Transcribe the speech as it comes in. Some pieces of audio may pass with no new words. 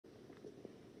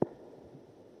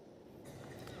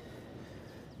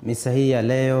Misa hii ya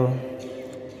leo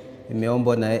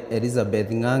imeombwa na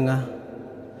Elizabeth Ng'ang'a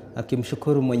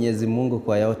akimshukuru Mwenyezi Mungu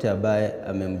kwa yote ambaye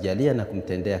amemjalia na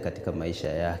kumtendea katika maisha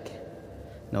yake.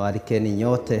 Na walikeni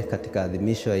nyote katika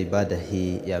adhimisho ya ibada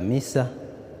hii ya misa.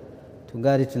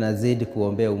 Tungali tunazidi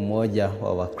kuombea umoja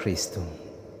wa Wakristo.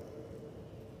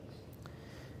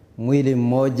 Mwili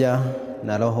mmoja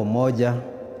na roho moja,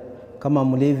 kama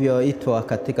mlivyoitwa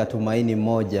katika tumaini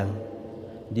moja,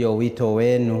 ndio wito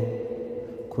wenu.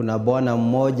 Kuna Bwana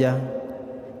mmoja,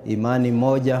 imani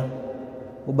moja,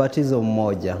 ubatizo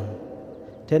mmoja.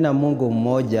 Tena Mungu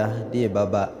mmoja ndiye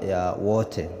Baba ya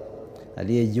wote,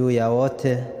 aliye juu ya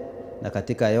wote na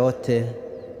katika yote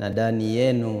na ndani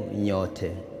yenu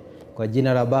nyote. Kwa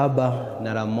jina la Baba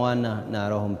na la Mwana na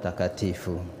Roho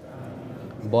Mtakatifu.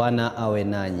 Bwana awe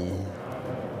nanyi.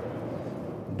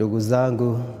 Ndugu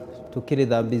zangu, tukiri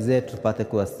dhambi zetu tupate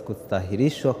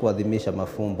kustahilishwa kuadhimisha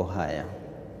mafumbo haya.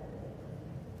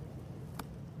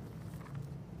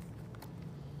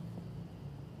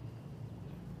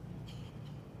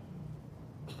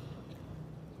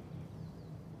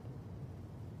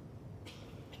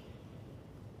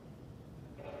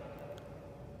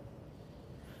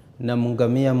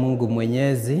 Namungamia Mungu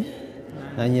Mwenyezi,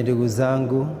 nanyi ndugu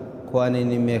zangu, kwani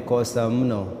nimekosa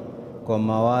mno kwa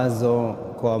mawazo,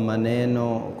 kwa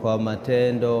maneno, kwa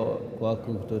matendo, kwa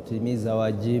kutotimiza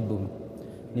wajibu.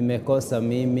 Nimekosa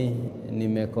mimi,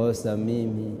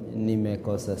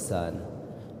 nimekosa sana.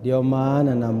 Ndio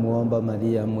maana namuomba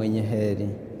Maria mwenye heri,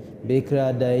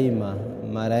 Bikira daima,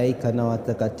 malaika na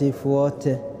watakatifu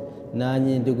wote,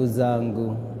 nanyi ndugu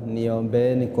zangu,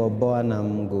 niombeeni kwa Bwana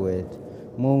Mungu wetu.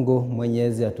 Mungu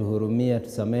Mwenyezi atuhurumie,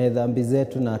 tusamehe dhambi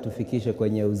zetu na atufikishe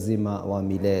kwenye uzima wa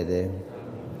milele.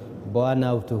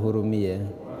 Bwana utuhurumie.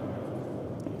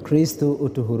 Kristo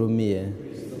utuhurumie.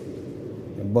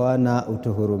 Bwana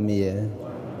utuhurumie.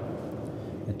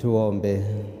 Tuombe.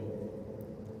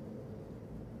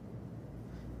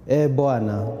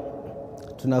 Bwana,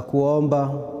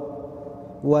 tunakuomba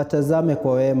uwatazame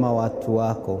kwa wema watu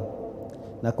wako,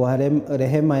 na kwa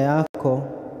rehema yako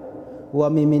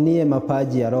uwamiminie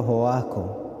mapaji ya Roho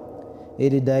wako,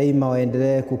 ili daima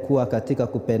waendelee kukua katika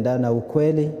kupendana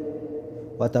ukweli,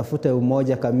 watafute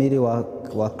umoja kamili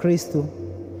wa Kristo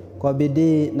kwa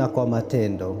bidii na kwa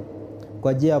matendo.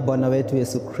 Kwa njia ya Bwana wetu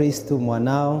Yesu Kristo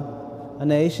mwanao,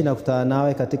 anayeishi na kutawala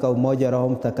nawe katika umoja wa Roho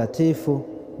Mtakatifu,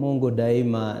 Mungu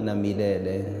daima na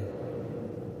milele.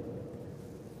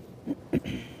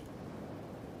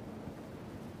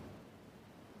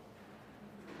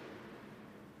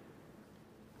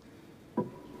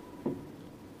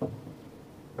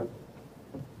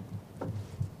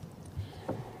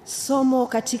 Somo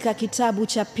katika kitabu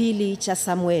cha pili cha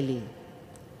Samueli.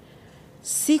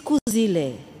 Siku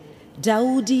zile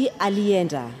Daudi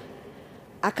alienda,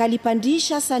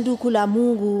 akalipandisha sanduku la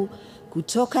Mungu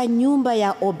kutoka nyumba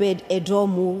ya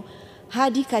Obed-Edomu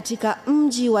hadi katika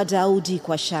mji wa Daudi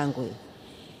kwa shangwe.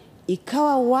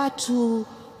 Ikawa watu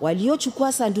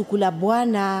waliochukua sanduku la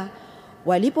Bwana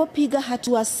walipopiga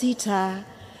hatua 6,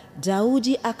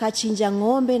 Daudi akachinja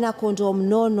ng'ombe na kondoo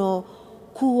mnono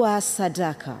kuwa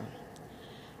sadaka.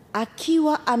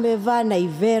 Akiwa amevaa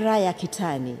naivera ya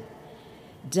kitani,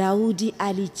 Daudi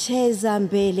alicheza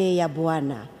mbele ya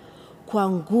Bwana kwa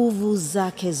nguvu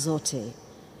zake zote.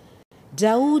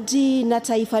 Daudi na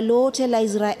taifa lote la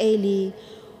Israeli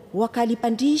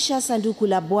wakalipandisha sanduku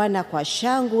la Bwana kwa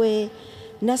shangwe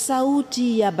na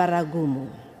sauti ya baragumu.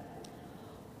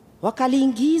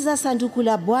 Wakaliingiza sanduku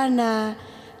la Bwana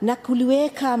na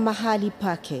kuliweka mahali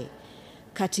pake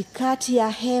katikati ya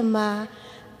hema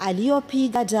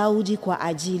aliyopiga Daudi kwa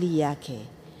ajili yake.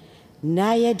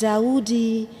 Naye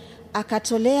Daudi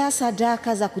akatolea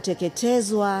sadaka za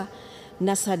kuteketezwa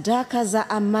na sadaka za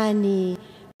amani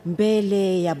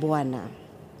mbele ya Bwana.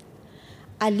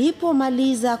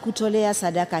 Alipomaliza kutolea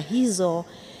sadaka hizo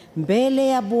mbele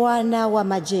ya Bwana wa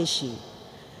majeshi,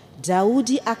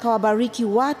 Daudi akawabariki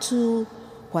watu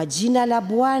kwa jina la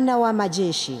Bwana wa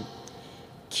majeshi.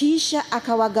 Kisha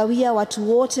akawagawia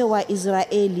watu wote wa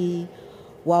Israeli,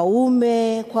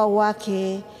 waume kwa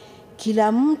wake,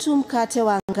 kila mtu mkate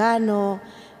wa ngano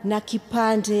na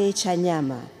kipande cha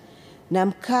nyama na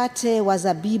mkate wa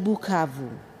zabibu kavu.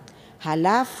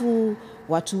 Halafu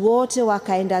watu wote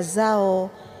wakaenda zao,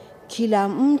 kila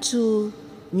mtu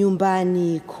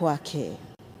nyumbani kwake.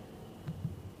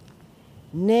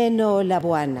 Neno la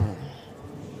Bwana.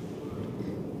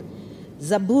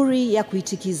 Zaburi ya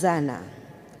kuitikizana.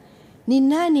 Ni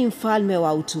nani mfalme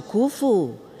wa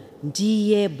utukufu?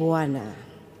 Ndiye Bwana.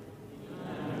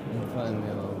 Mfalme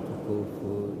wa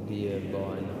utukufu ndiye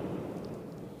Bwana.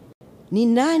 Ni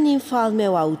nani mfalme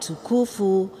wa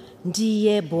utukufu?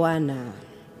 ndiye Bwana.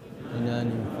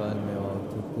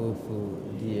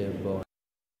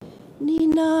 Ni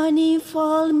nani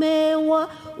mfalme wa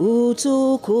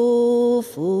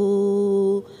utukufu?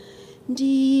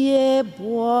 Ndiye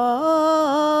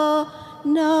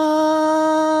Bwana.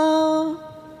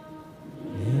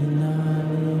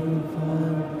 Ni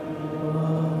nani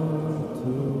mfalme wa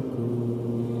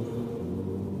utukufu?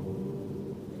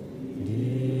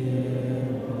 Ndiye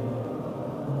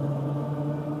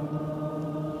Bwana.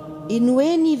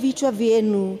 Inueni vichwa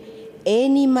vyenu,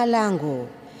 enyi malango,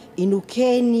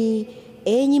 inukeni,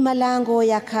 enyi malango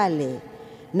ya kale,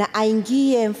 na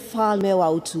aingie mfalme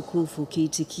wa utukufu.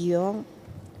 Kiitikio: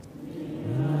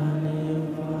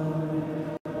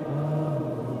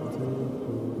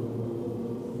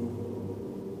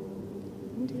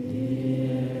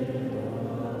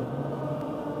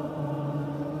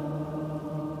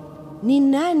 ni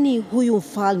nani huyu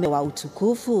mfalme wa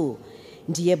utukufu?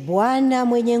 Ndiye Bwana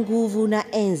mwenye nguvu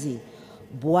na enzi,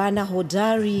 Bwana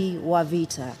hodari wa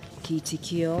vita.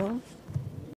 Kiitikio: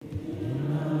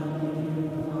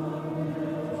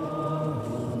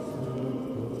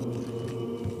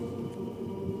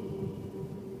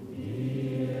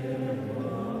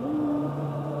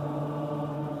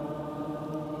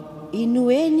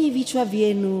 inueni vichwa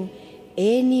vyenu,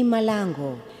 enyi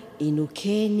malango,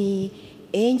 inukeni,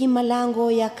 enyi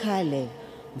malango ya kale,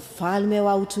 mfalme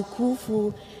wa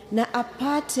utukufu na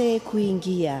apate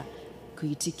kuingia.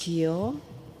 Kuitikio: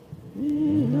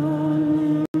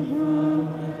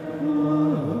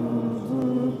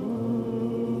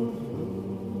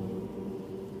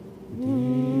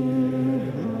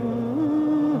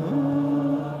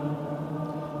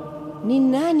 ni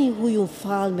nani huyu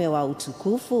mfalme wa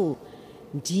utukufu?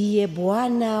 Ndiye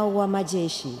Bwana wa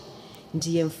majeshi,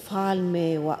 ndiye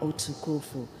mfalme wa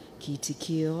utukufu.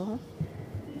 Kiitikio: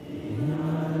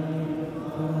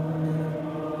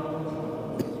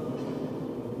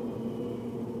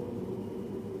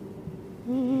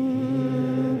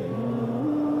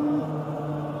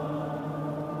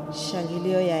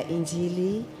 shangilio ya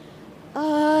Injili.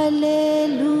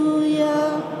 Haleluya.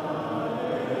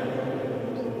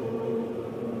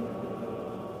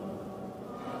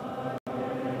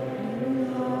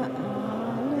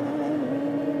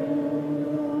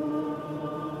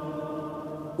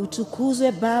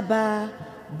 Utukuzwe Baba,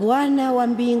 Bwana wa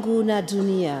mbingu na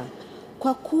dunia,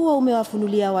 kwa kuwa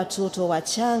umewafunulia watoto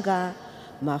wachanga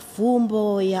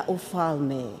mafumbo ya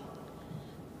ufalme.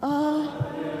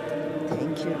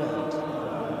 Thank you, Lord.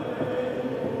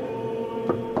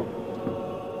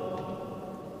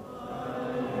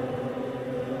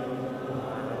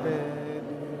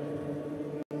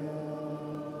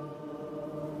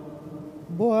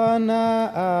 Bwana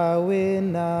awe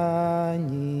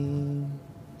nanyi.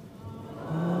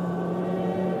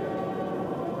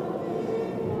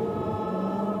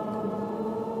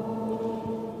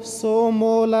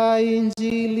 Somo la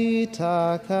Injili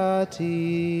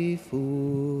takatifu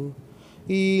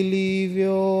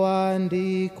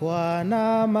ilivyoandikwa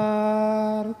na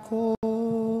Marko.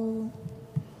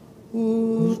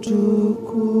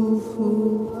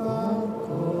 Utukufu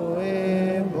wako,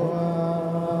 Ee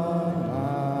Bwana.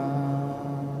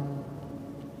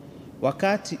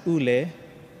 Wakati ule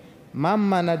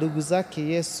mama na ndugu zake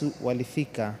Yesu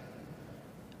walifika,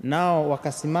 nao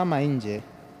wakasimama nje.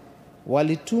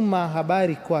 Walituma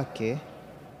habari kwake,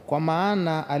 kwa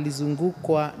maana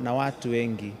alizungukwa na watu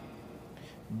wengi.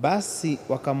 Basi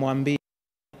wakamwambia,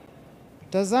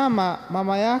 tazama,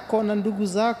 mama yako na ndugu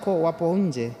zako wapo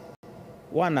nje,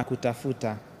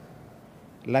 wanakutafuta.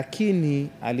 Lakini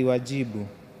aliwajibu,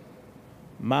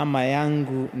 mama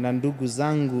yangu na ndugu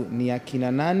zangu ni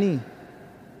akina nani?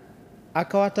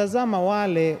 Akawatazama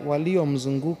wale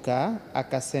waliomzunguka,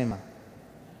 akasema,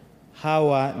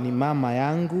 hawa ni mama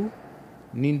yangu,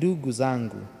 ni ndugu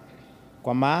zangu.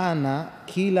 Kwa maana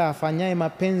kila afanyaye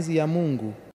mapenzi ya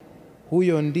Mungu,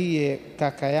 huyo ndiye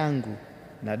kaka yangu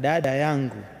na dada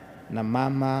yangu na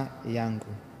mama yangu.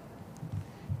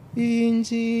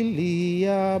 Injili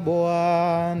ya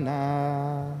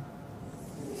Bwana.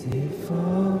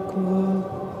 Sifa kwako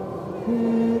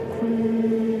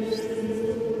Kristo.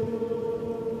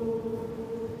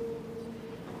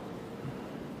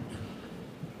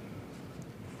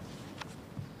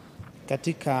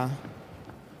 Katika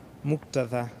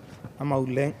muktadha ama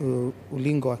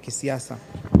ulingo wa kisiasa,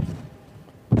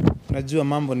 najua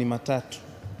mambo ni matatu.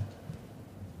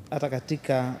 Hata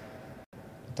katika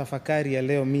tafakari ya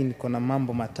leo mimi niko na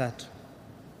mambo matatu.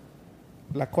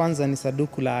 La kwanza ni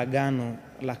sanduku la agano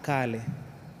la kale,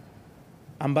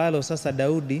 ambalo sasa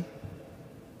Daudi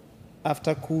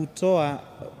after kutoa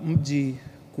mji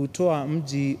kutoa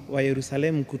mji wa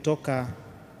Yerusalemu kutoka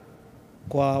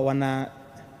kwa wana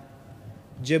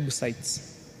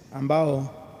Jebusites ambao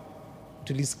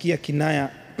tulisikia kinaya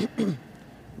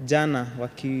jana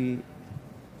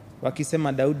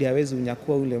wakisema Daudi hawezi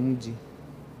unyakua ule mji.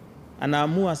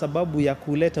 Anaamua sababu ya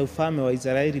kuleta ufalme wa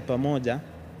Israeli pamoja,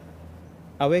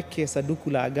 aweke sanduku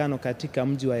la agano katika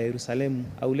mji wa Yerusalemu,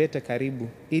 aulete karibu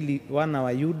ili wana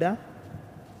wa Yuda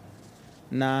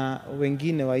na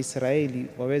wengine wa Israeli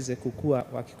waweze kukua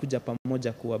wakikuja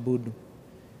pamoja kuabudu.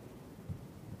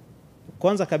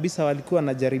 Kwanza kabisa walikuwa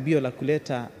na jaribio la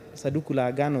kuleta sanduku la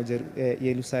agano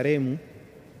Yerusalemu,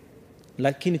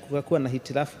 lakini kukakuwa na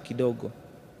hitilafu kidogo.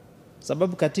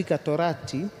 Sababu katika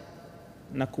Torati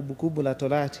na kumbukumbu la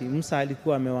Torati, Musa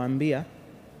alikuwa amewaambia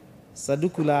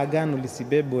sanduku la agano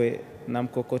lisibebwe na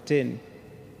mkokoteni,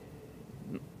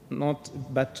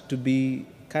 but to be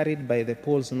carried by the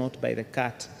poles, not by the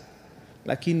cart.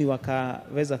 Lakini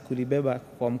wakaweza kulibeba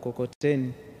kwa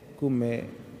mkokoteni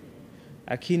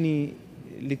lakini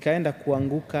likaenda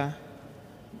kuanguka,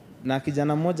 na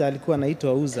kijana mmoja alikuwa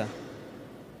anaitwa Uza.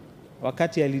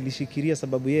 Wakati alilishikilia,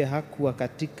 sababu yeye hakuwa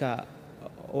katika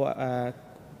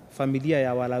familia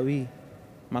ya Walawi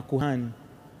makuhani,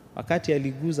 wakati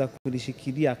aliguza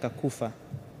kulishikilia akakufa.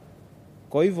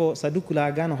 Kwa hivyo sanduku la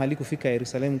agano halikufika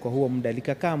Yerusalemu kwa huo muda,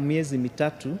 likakaa miezi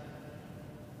mitatu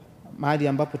mahali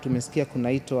ambapo tumesikia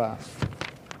kunaitwa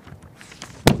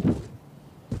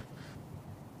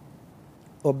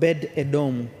Obed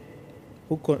Edom.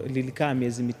 Huko lilikaa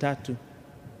miezi mitatu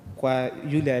kwa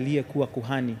yule aliyekuwa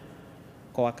kuhani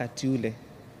kwa wakati ule.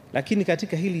 Lakini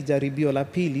katika hili jaribio la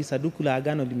pili, sanduku la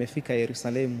agano limefika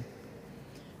Yerusalemu,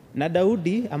 na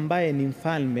Daudi ambaye ni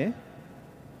mfalme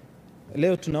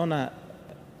leo tunaona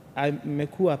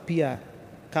amekuwa pia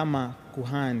kama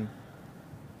kuhani,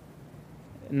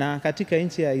 na katika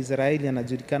nchi ya Israeli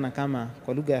anajulikana kama,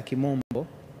 kwa lugha ya Kimombo,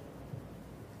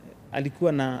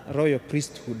 alikuwa na royal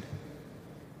priesthood.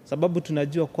 Sababu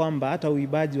tunajua kwamba hata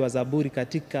uibaji wa zaburi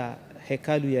katika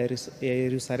hekalu ya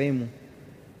Yerusalemu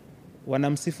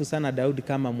wanamsifu sana Daudi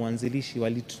kama mwanzilishi wa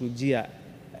liturujia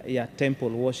ya temple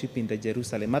worship in the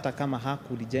Jerusalem, hata kama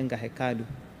hakulijenga hekalu,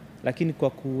 lakini kwa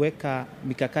kuweka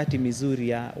mikakati mizuri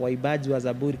ya waibaji wa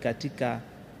zaburi katika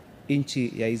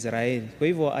nchi ya Israeli. Kwa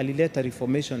hivyo alileta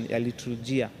reformation ya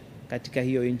liturujia katika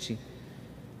hiyo nchi.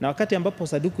 Na wakati ambapo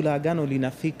sanduku la agano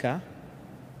linafika,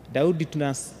 Daudi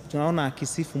tunaona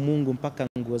akisifu Mungu mpaka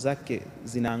nguo zake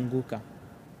zinaanguka.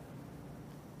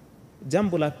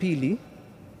 Jambo la pili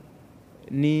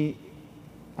ni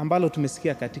ambalo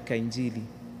tumesikia katika Injili.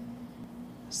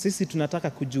 Sisi tunataka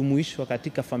kujumuishwa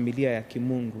katika familia ya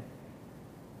kimungu.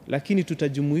 Lakini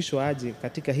tutajumuishwa aje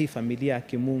katika hii familia ya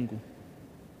kimungu?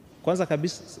 Kwanza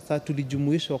kabisa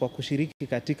tulijumuishwa kwa kushiriki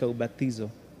katika ubatizo.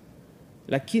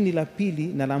 Lakini la pili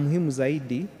na la muhimu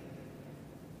zaidi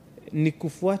ni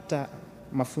kufuata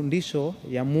mafundisho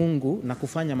ya Mungu na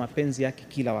kufanya mapenzi yake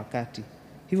kila wakati.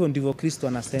 Hivyo ndivyo Kristo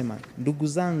anasema, ndugu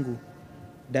zangu,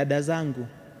 dada zangu,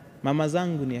 mama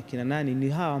zangu ni akina nani? Ni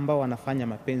hawa ambao wanafanya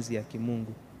mapenzi ya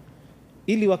kimungu.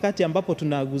 Ili wakati ambapo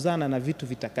tunaguzana na vitu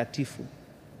vitakatifu,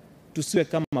 tusiwe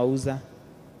kama Uza,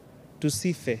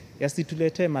 tusife,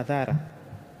 yasituletee madhara.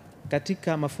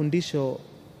 Katika mafundisho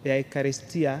ya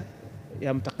Ekaristia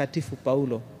ya Mtakatifu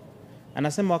Paulo,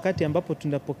 anasema wakati ambapo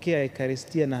tunapokea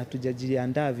Ekaristia na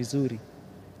hatujajiandaa vizuri,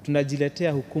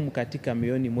 tunajiletea hukumu katika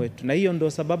mioyoni mwetu. Na hiyo ndio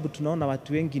sababu tunaona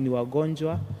watu wengi ni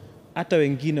wagonjwa, hata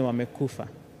wengine wamekufa.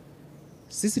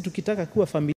 Sisi tukitaka kuwa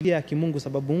familia ya kimungu,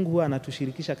 sababu Mungu huwa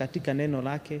anatushirikisha katika neno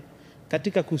lake,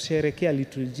 katika kusherehekea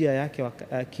liturujia yake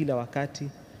kila wakati,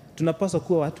 tunapaswa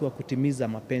kuwa watu wa kutimiza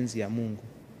mapenzi ya Mungu.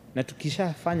 Na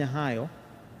tukishafanya hayo,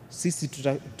 sisi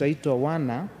tutaitwa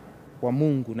wana wa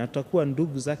Mungu na tutakuwa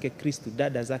ndugu zake Kristo,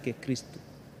 dada zake Kristo.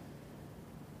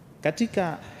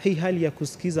 Katika hii hali ya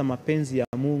kusikiza mapenzi ya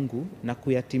Mungu na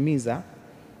kuyatimiza,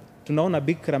 tunaona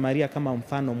Bikira Maria kama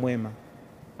mfano mwema,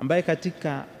 ambaye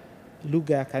katika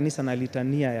lugha ya kanisa na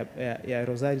litania ya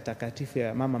Rozari takatifu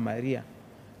ya Mama Maria,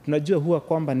 tunajua huwa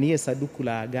kwamba niye sanduku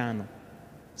la agano.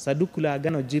 Sanduku la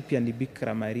agano jipya ni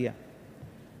Bikira Maria.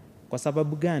 Kwa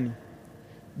sababu gani?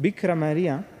 Bikira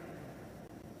Maria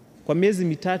kwa miezi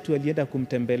mitatu alienda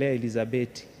kumtembelea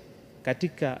Elizabeti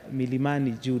katika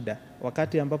milimani Juda,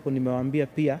 wakati ambapo nimewaambia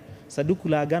pia sanduku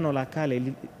la agano la kale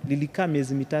lilikaa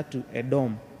miezi mitatu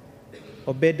Edom,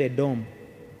 Obed Edom.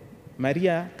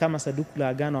 Maria kama sanduku la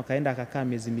agano akaenda akakaa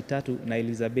miezi mitatu na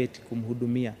Elizabeti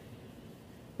kumhudumia.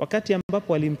 Wakati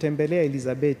ambapo alimtembelea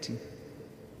Elizabeti,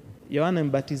 Yohana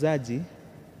Mbatizaji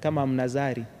kama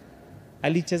Mnazari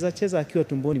alicheza akiwa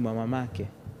tumboni mwa mamake,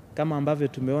 kama ambavyo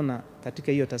tumeona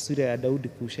katika hiyo taswira ya Daudi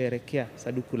kusherehekea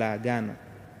sanduku la agano.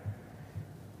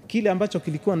 Kile ambacho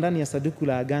kilikuwa ndani ya sanduku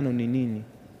la agano ni nini?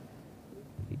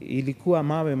 Ilikuwa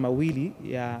mawe mawili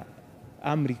ya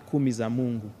amri 10 za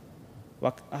Mungu.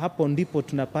 Hapo ndipo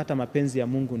tunapata mapenzi ya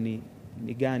Mungu ni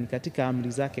gani. Katika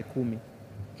amri zake 10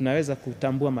 tunaweza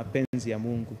kutambua mapenzi ya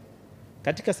Mungu.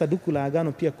 Katika sanduku la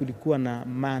agano pia kulikuwa na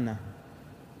mana,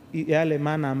 yale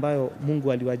mana ambayo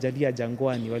Mungu aliwajalia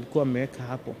jangwani, walikuwa wameweka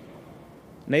hapo.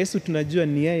 Na Yesu tunajua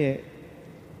ni yeye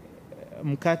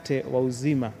mkate wa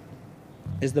uzima,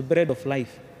 is the bread of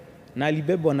life, na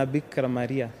alibebwa na Bikira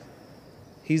Maria.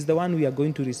 He is the one we are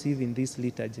going to receive in this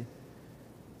liturgy.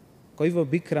 Kwa hivyo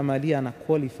Bikira Maria ana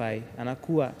qualify,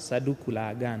 anakuwa sanduku la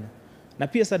agano. Na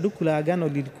pia sanduku la agano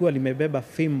lilikuwa limebeba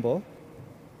fimbo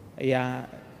ya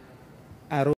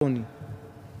Aroni,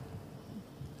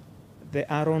 the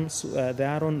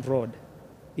Aaron rod,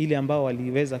 ile ambao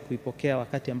waliweza kuipokea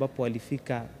wakati ambapo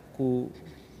walifika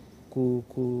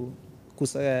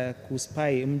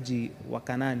kuspy mji wa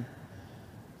Kanani.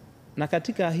 Na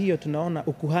katika hiyo tunaona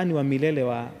ukuhani wa milele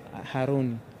wa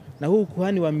Haroni, na huu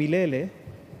ukuhani wa milele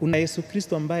una Yesu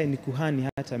Kristo ambaye ni kuhani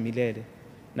hata milele,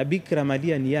 na Bikira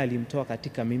Maria ni yeye alimtoa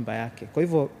katika mimba yake. Kwa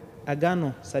hivyo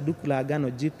agano, sanduku la agano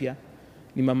jipya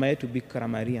ni mama yetu Bikira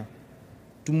Maria.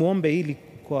 Tumuombe ili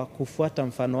kwa kufuata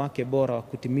mfano wake bora wa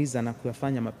kutimiza na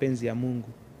kuyafanya mapenzi ya Mungu,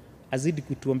 azidi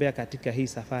kutuombea katika hii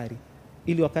safari,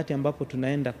 ili wakati ambapo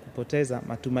tunaenda kupoteza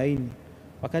matumaini,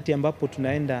 wakati ambapo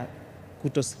tunaenda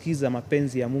kutosikiza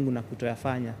mapenzi ya Mungu na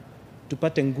kutoyafanya,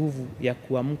 tupate nguvu ya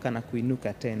kuamka na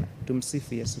kuinuka tena.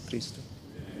 Tumsifu Yesu Kristo.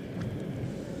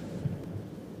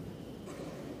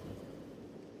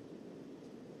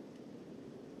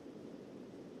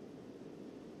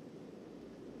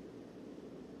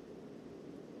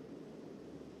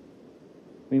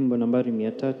 Wimbo nambari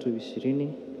 320,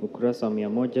 ukurasa wa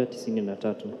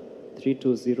 193.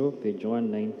 320, page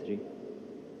 193.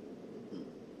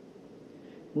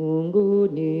 Mungu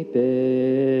ni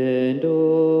pendo,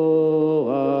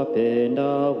 apenda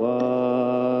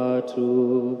watu.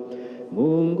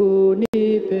 Mungu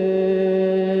ni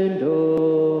pendo,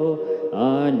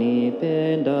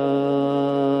 anipenda.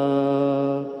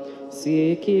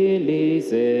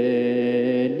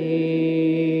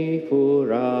 Sikilizeni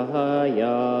furaha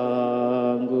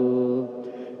yangu.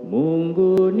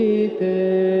 Mungu ni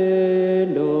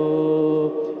pendo,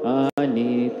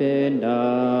 anipenda.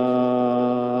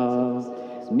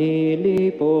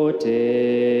 Nilipotea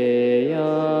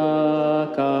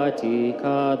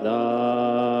katika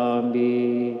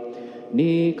dhambi,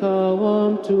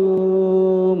 nikawa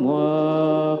mtumwa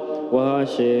wa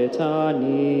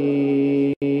Shetani.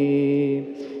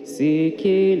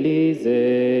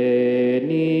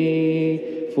 Sikilizeni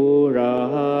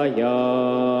furaha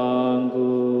yangu.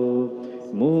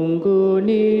 Mungu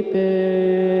ni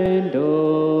pendo,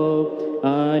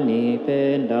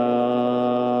 anipenda.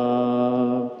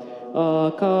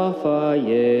 Akafa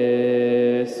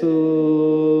Yesu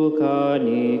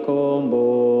kanikomboa,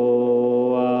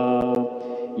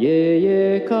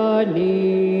 yeye kanipa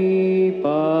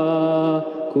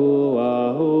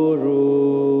kuwa huru.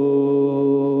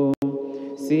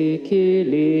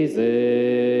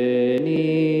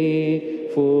 Sikilizeni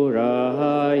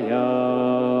furaha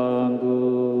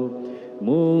yangu.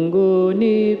 Mungu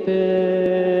ni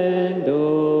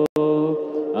pendo,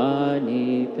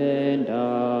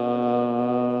 anipenda.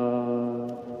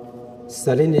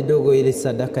 Salini ndugu, ili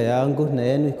sadaka yangu na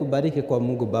yenu ikubariki kwa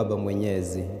Mungu Baba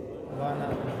Mwenyezi. Bwana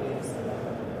apokee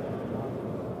sadaka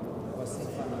kwa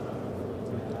sifa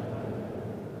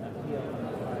na pia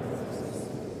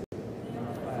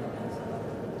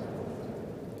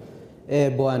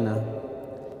Bwana,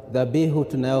 dhabihu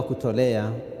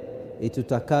tunayokutolea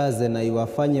itutakaze na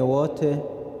iwafanye wote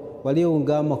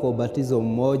walioungama kwa ubatizo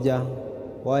mmoja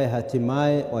wawe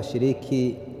hatimaye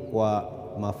washiriki wa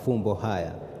mafumbo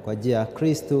haya, kwa njia ya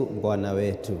Kristo Bwana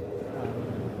wetu.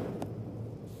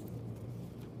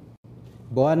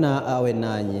 Bwana awe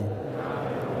nanyi.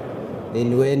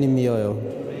 Inueni mioyo.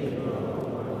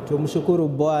 Tumshukuru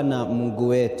Bwana Mungu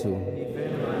wetu.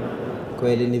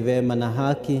 Kweli ni vema na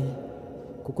haki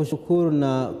kukushukuru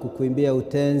na kukuimbia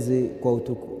utenzi kwa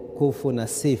utukufu na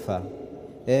sifa.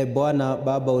 Bwana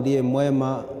Baba uliye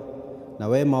mwema, na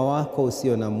wema wako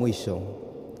usio na mwisho.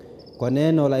 Kwa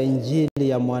neno la Injili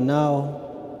ya mwanao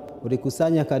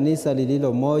ulikusanya kanisa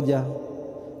lililo moja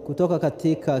kutoka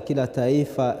katika kila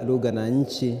taifa, lugha na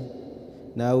nchi,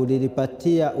 na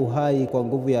ulilipatia uhai kwa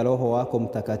nguvu ya Roho wako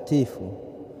Mtakatifu,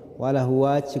 wala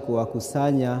huachi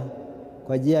kuwakusanya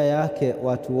kwa njia yake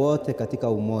watu wote katika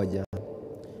umoja.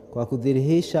 Kwa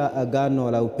kudhihirisha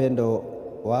agano la upendo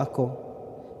wako,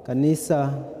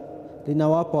 kanisa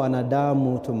linawapa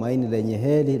wanadamu tumaini lenye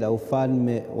heri la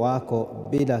ufalme wako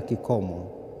bila kikomo,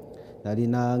 na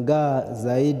linaangaa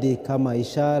zaidi kama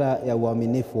ishara ya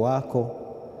uaminifu wako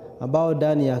ambao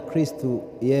ndani ya Kristo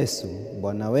Yesu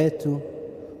Bwana wetu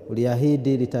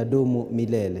uliahidi litadumu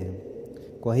milele.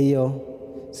 Kwa hiyo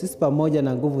sisi pamoja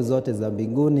na nguvu zote za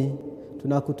mbinguni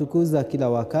tunakutukuza kila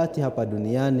wakati hapa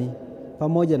duniani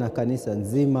pamoja na kanisa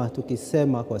nzima,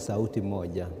 tukisema kwa sauti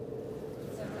moja: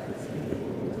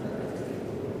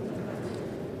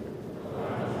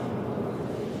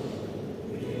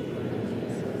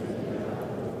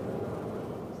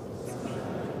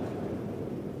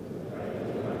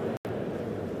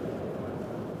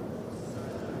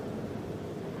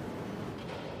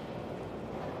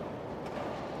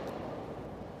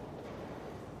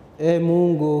 E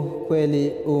Mungu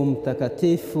kweli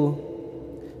mtakatifu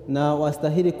na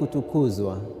wastahili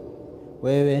kutukuzwa,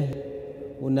 wewe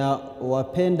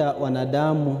unawapenda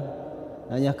wanadamu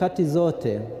na nyakati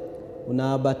zote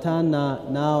unaambatana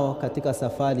nao katika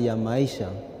safari ya maisha,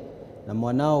 na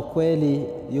mwanao kweli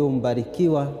yu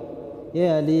mbarikiwa,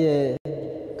 yeye aliye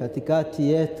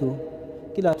katikati yetu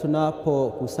kila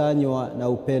tunapokusanywa na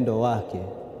upendo wake,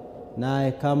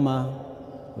 naye kama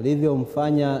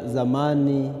ulivyomfanya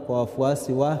zamani kwa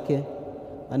wafuasi wake,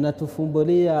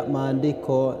 anatufumbulia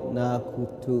maandiko na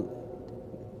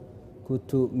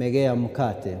kutumegea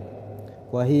mkate.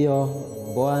 Kwa hiyo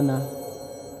Bwana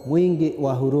mwingi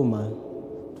wa huruma,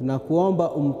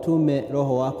 tunakuomba umtume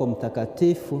Roho wako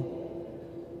Mtakatifu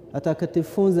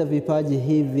atakatifunze vipaji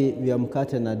hivi vya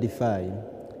mkate na divai,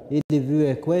 ili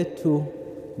viwe kwetu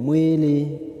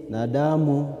mwili na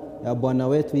damu ya Bwana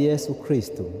wetu Yesu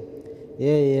Kristo.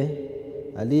 Yeye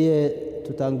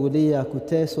aliyetangulia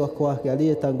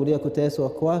kuteswa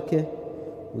kwake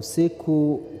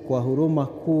usiku, kwa huruma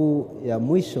kuu ya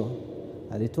mwisho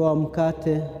alitoa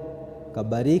mkate,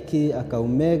 akabariki,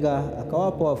 akaumega,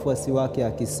 akawapa wafuasi wake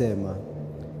akisema,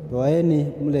 "Twaeni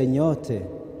mle nyote,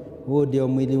 huu ndio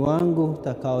mwili wangu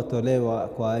utakaotolewa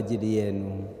kwa ajili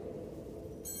yenu."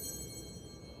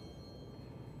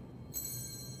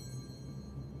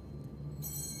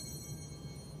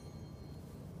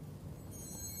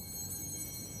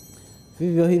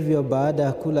 Vivyo hivyo baada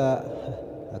ya kula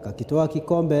akakitoa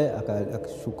kikombe,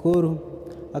 akashukuru,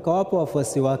 akawapa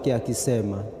wafuasi wake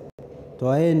akisema,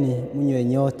 "Twaeni mnywe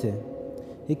nyote,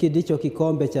 hiki ndicho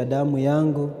kikombe cha damu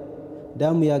yangu,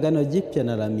 damu ya agano jipya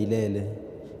na la milele,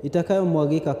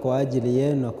 itakayomwagika kwa ajili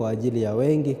yenu na kwa ajili ya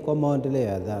wengi kwa maondoleo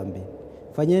ya dhambi.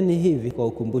 Fanyeni hivi kwa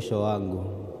ukumbusho wangu."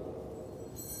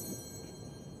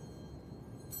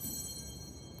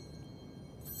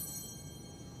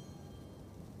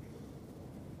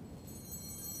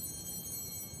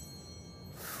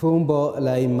 Fumbo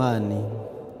la imani.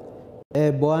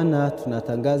 E Bwana,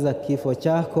 tunatangaza kifo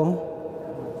chako.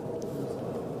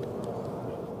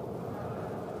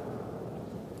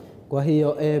 Kwa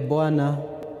hiyo e Bwana,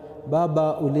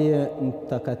 Baba uliye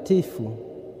mtakatifu,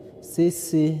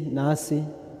 sisi nasi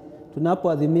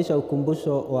tunapoadhimisha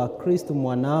ukumbusho wa Kristo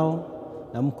mwanao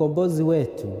na mkombozi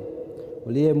wetu,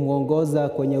 uliyemuongoza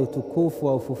kwenye utukufu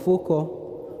wa ufufuko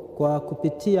kwa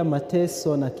kupitia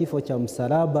mateso na kifo cha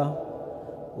msalaba,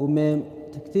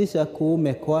 umemtikisha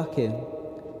kuume kwake,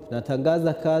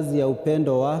 tunatangaza kazi ya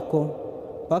upendo wako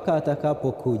mpaka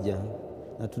atakapokuja,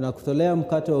 na tunakutolea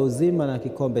mkate wa uzima na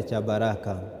kikombe cha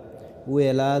baraka.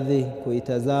 Uwe radhi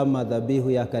kuitazama dhabihu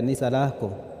ya kanisa lako.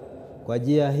 Kwa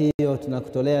njia hiyo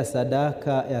tunakutolea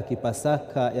sadaka ya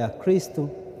kipasaka ya Kristo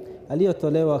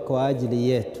aliyotolewa kwa ajili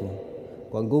yetu.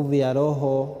 Kwa nguvu ya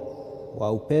Roho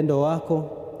wa upendo wako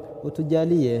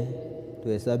utujalie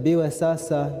tuhesabiwe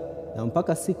sasa na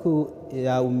mpaka siku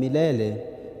ya umilele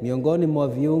miongoni mwa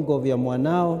viungo vya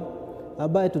mwanao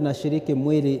ambaye tunashiriki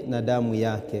mwili na damu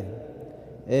yake.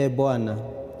 E Bwana,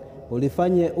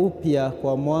 ulifanye upya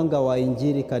kwa mwanga wa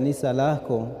Injili kanisa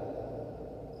lako,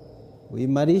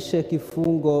 uimarishe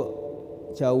kifungo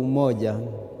cha umoja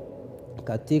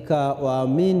katika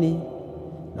waamini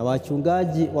na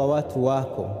wachungaji wa watu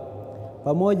wako,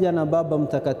 pamoja na Baba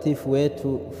Mtakatifu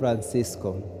wetu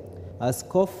Francisco,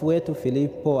 Askofu wetu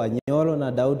Filipo Anyolo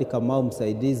na Daudi Kamau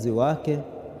msaidizi wake,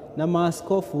 na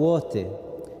maaskofu wote,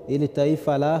 ili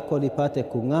taifa lako lipate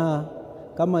kung'aa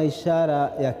kama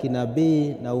ishara ya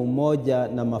kinabii na umoja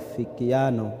na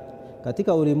mafikiano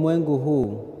katika ulimwengu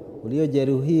huu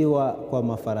uliojeruhiwa kwa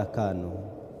mafarakano.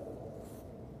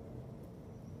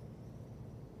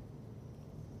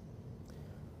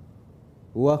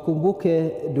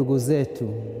 Uwakumbuke ndugu zetu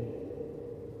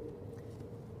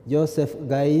Joseph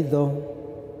Gaidho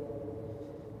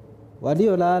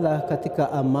waliolala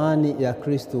katika amani ya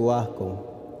Kristo wako,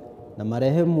 na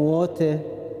marehemu wote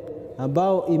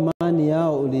ambao imani amani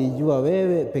yao uliijua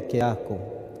wewe peke yako.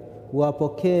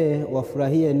 Uwapokee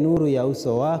wafurahie nuru ya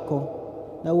uso wako,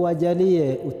 na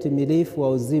uwajalie utimilifu wa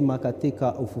uzima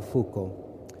katika ufufuko.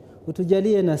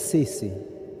 Utujalie na sisi,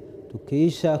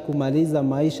 tukiisha kumaliza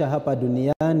maisha hapa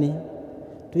duniani,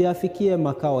 tuyafikie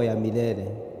makao ya milele,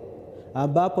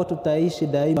 ambapo tutaishi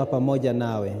daima pamoja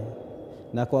nawe,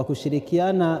 na kwa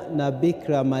kushirikiana na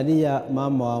Bikira Maria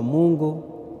mama wa Mungu,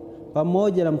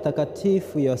 pamoja na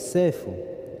Mtakatifu Yosefu,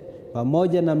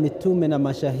 pamoja na mitume na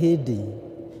mashahidi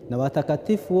na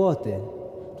watakatifu wote,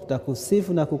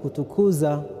 tutakusifu na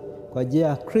kukutukuza kwa njia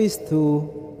ya Kristu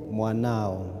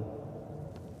mwanao.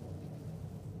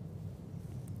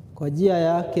 Kwa njia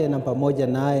yake na pamoja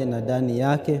naye na ndani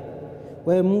yake,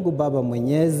 wewe Mungu Baba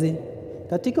Mwenyezi,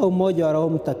 katika umoja wa Roho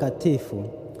Mtakatifu,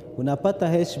 unapata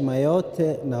heshima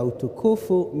yote na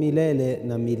utukufu milele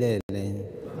na milele.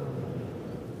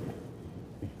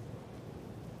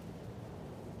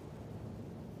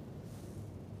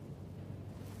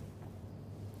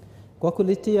 Kwa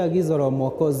kulitia agizo la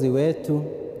Mwokozi wetu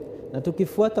na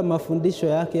tukifuata mafundisho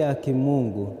yake ya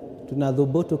kimungu,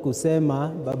 tunadhubutu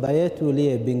kusema: Baba yetu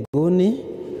uliye mbinguni,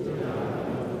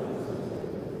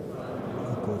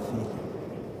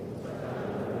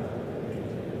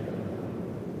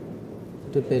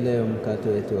 tupe leo mkate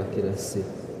wetu wa kila siku.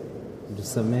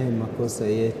 Tusamehe makosa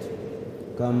yetu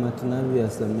kama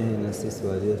tunavyosamehe na sisi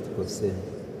waliotukosea.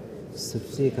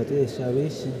 Usitutie katika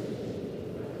shawishi.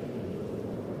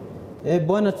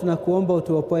 Bwana, tunakuomba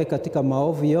utuopoe katika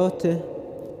maovu yote,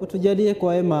 utujalie kwa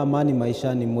wema amani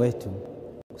maishani mwetu,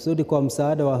 kusudi kwa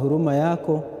msaada wa huruma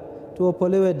yako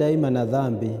tuopolewe daima na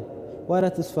dhambi, wala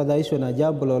tusifadhaishwe na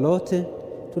jambo lolote,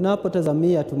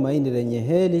 tunapotazamia tumaini lenye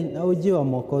heri na ujio wa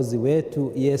Mwokozi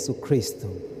wetu Yesu Kristo.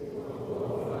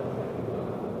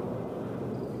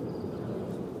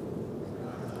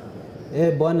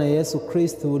 Bwana Yesu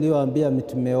Kristo, uliowaambia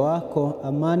mitume wako,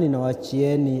 amani na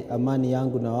wachieni, amani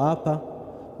yangu na wapa,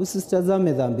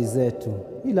 usisitazame dhambi zetu,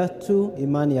 ila tu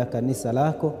imani ya kanisa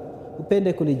lako.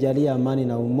 Upende kulijalia amani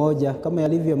na umoja kama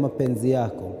yalivyo mapenzi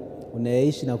yako,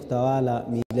 unayeishi na kutawala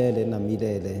milele na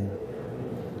milele.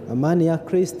 Amani ya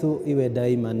Kristo iwe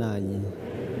daima nanyi.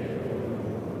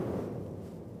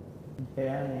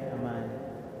 Mpeane amani.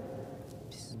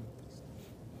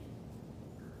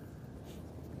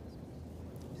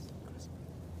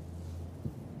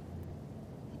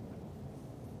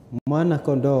 Mwana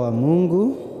kondoo wa Mungu,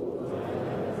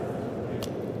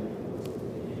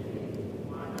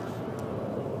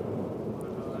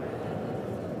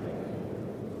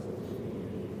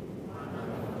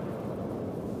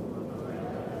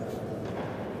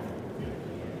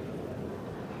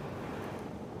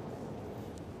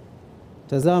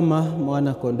 tazama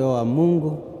mwana kondoo wa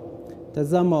Mungu,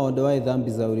 tazama aondoaye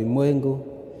dhambi za ulimwengu.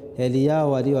 Heri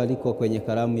yao walioalikwa kwenye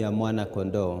karamu ya mwana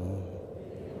kondoo.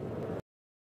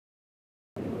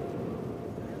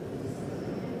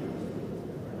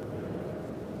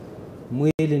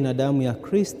 Mwili na damu ya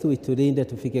Kristo itulinde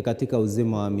tufike katika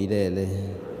uzima wa milele.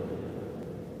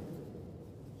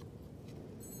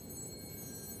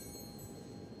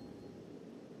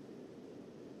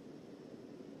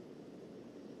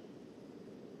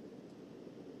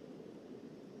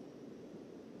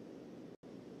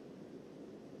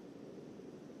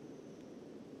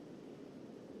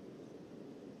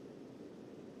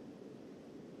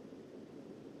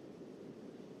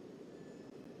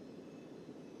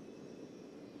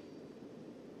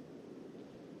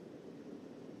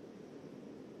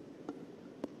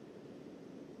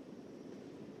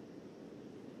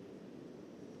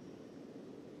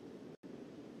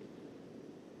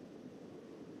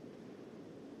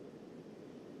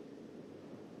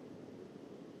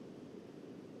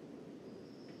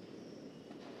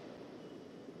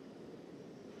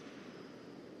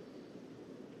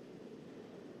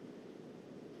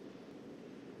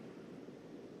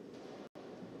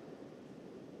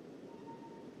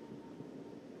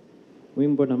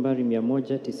 Wimbo nambari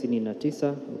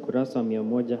 199, ukurasa wa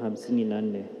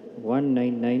 154,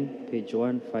 199, page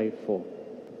 154.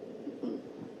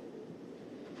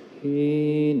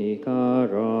 Hii ni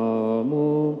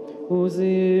karamu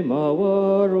uzima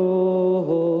wa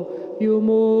roho,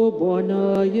 yumo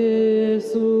Bwana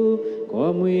Yesu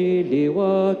kwa mwili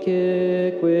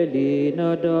wake kweli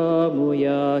na damu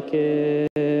yake.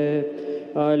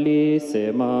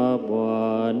 Alisema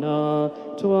Bwana,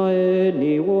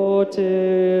 twaeni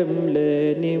wote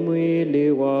mleni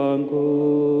mwili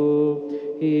wangu.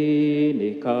 Hii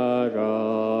ni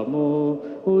karamu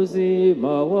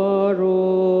uzima wa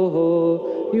roho,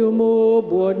 yumo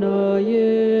Bwana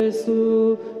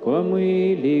Yesu kwa kwa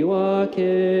mwili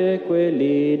wake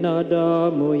kweli na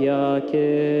damu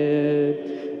yake.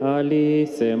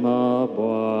 Alisema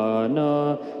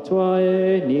Bwana,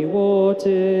 twaeni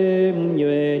wote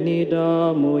mnyweni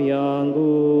damu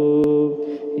yangu.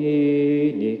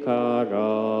 Hii ni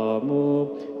karamu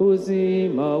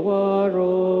uzima wa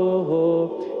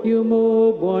roho,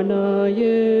 yumo Bwana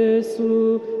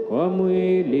Yesu kwa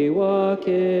mwili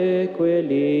wake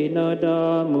kweli na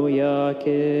damu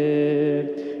yake.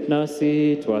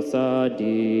 Nasi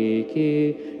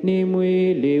twasadiki ni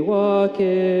mwili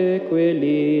wake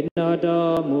kweli na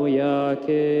damu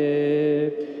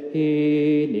yake.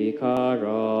 Hii ni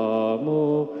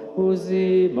karamu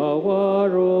uzima wa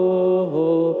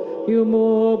roho,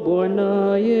 yumo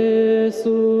Bwana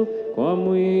Yesu kwa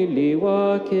mwili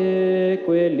wake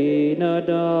kweli na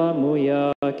damu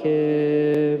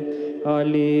yake.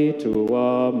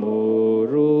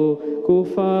 Alituamuru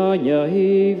kufanya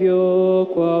hivyo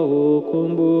kwa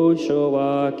ukumbusho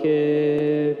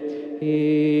wake.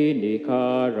 Hii ni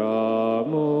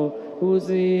karamu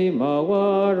uzima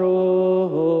wa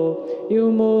roho,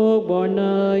 yumo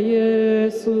Bwana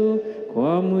Yesu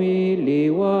kwa mwili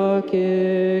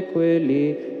wake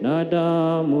kweli na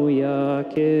damu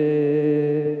yake.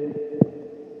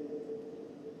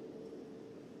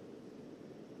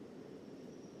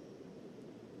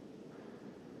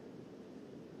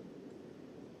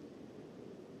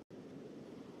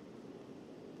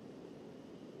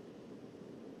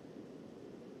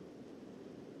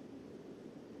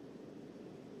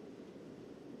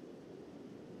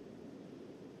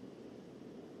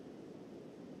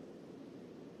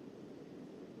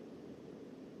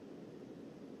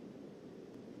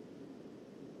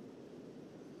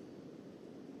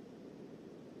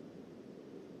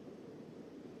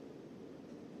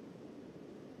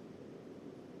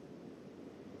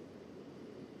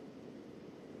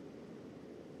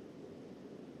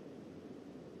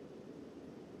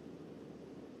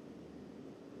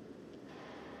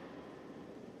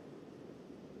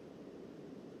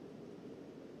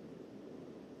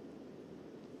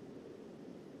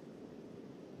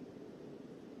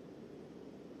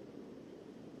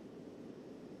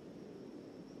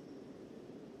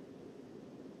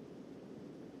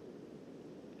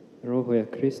 Roho ya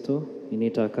Kristo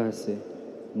initakase,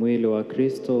 mwili wa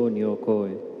Kristo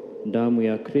uniokoe, damu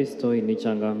ya Kristo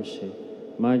inichangamshe,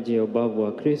 maji ya ubavu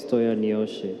wa Kristo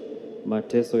yanioshe,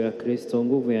 mateso ya Kristo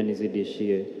nguvu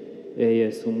yanizidishie. Ee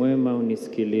Yesu mwema,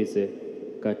 unisikilize,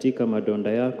 katika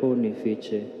madonda yako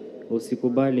unifiche,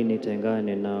 usikubali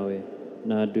nitengane nawe,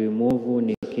 na adui mwovu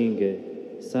nikinge,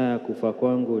 saa ya kufa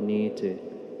kwangu niite,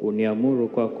 uniamuru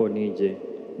kwako nije,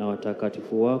 na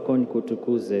watakatifu wako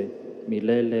nikutukuze,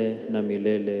 milele na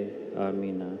milele.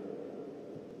 Amina.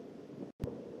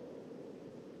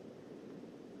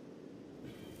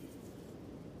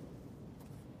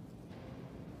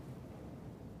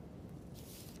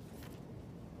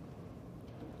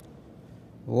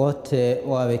 Wote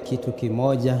wawe kitu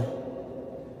kimoja,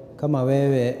 kama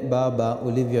wewe Baba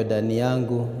ulivyo ndani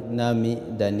yangu nami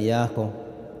ndani yako.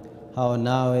 Hao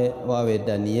nawe wawe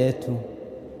ndani yetu,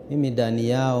 mimi ndani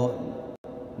yao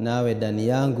nawe ndani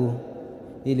yangu,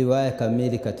 ili wawe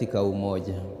kamili katika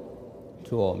umoja.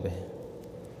 Tuombe.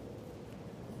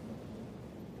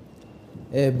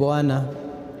 Ee Bwana,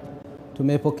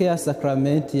 tumepokea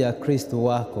sakramenti ya Kristo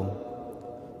wako.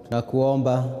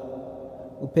 Tunakuomba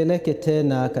upeleke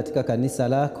tena katika kanisa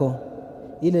lako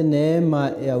ile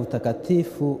neema ya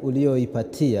utakatifu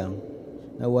ulioipatia,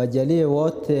 na uwajalie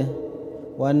wote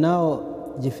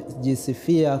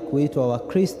wanaojisifia kuitwa wa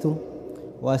Kristo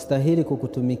wastahili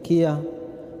kukutumikia,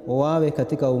 wawe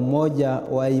katika umoja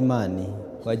wa imani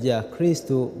kwa njia ya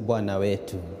Kristo Bwana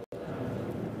wetu.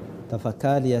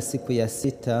 Tafakari ya siku ya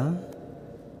 6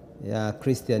 ya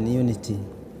Christian Unity.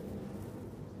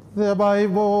 The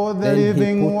Bible, the Then he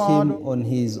living put word. him on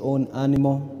his own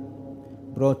animal,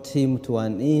 brought him to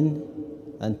an inn,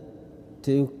 and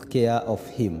took care of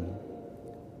him.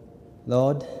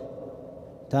 Lord,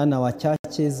 turn our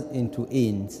churches into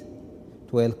inns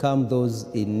to welcome those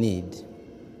in need.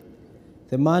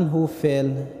 The man who fell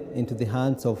into the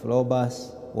hands of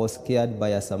robbers was cared by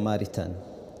a Samaritan.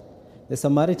 The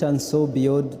Samaritan saw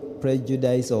beyond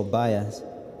prejudice or bias.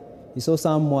 He saw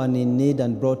someone in need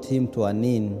and brought him to an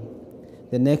inn.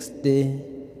 The next day,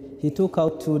 he took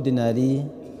out 2 denarii,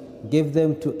 gave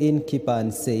them to innkeeper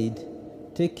and said,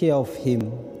 "Take care of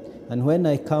him, and when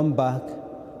I come back,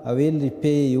 I will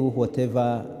repay you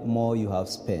whatever more you have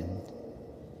spent."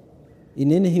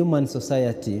 In any human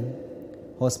society,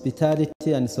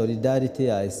 hospitality and solidarity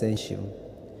are essential.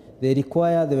 They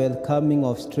require the welcoming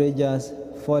of strangers,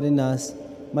 foreigners,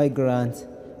 migrants,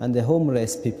 and the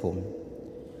homeless people.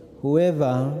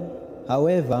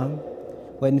 However,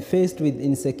 when faced with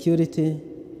insecurity,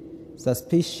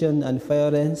 suspicion, and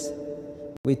violence,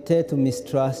 we tend to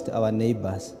mistrust our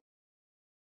neighbors.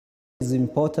 It is an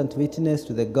important witness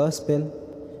to the gospel,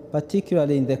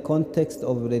 particularly in the context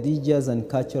of religious and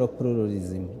cultural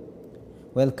pluralism.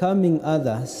 Welcoming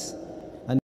others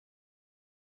and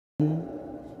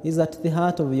is at the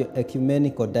heart of your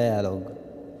ecumenical dialogue.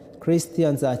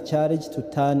 Christians are charged to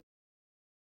turn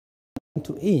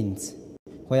to inns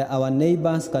where our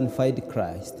neighbors can find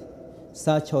Christ.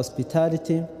 Such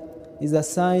hospitality is a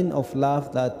sign of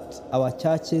love that our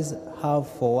churches have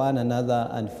for one another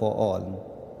and for all.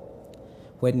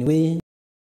 When we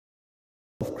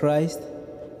of Christ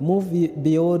move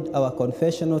beyond our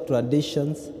confessional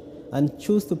traditions and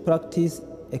choose to practice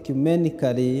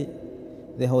ecumenically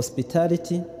the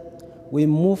hospitality, we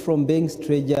move from being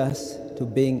strangers to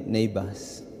being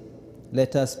neighbors.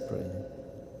 Let us pray.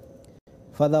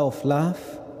 Father of love,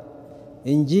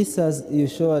 in Jesus you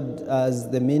showed us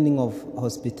the meaning of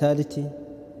hospitality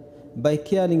by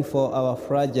caring for our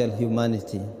fragile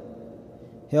humanity.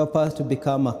 Help us to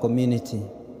become a community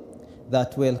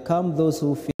that welcome those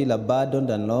who feel abandoned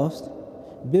and lost,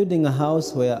 building a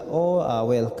house where all are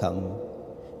welcome.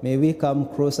 May we come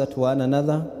closer to one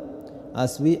another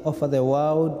as we offer the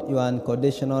world your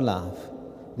unconditional love.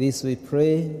 This we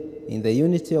pray in the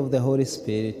unity of the Holy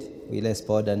Spirit. We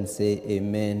respond and say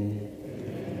amen.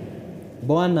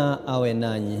 Bwana awe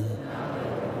nanyi.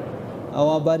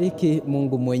 Awabariki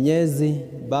Mungu Mwenyezi,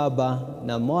 Baba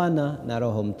na Mwana na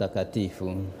Roho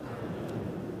Mtakatifu.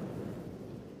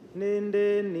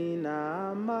 Nendeni na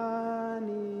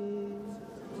amani.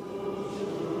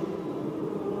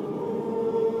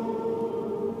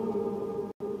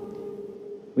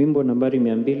 Wimbo nambari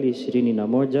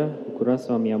 221,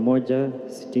 ukurasa wa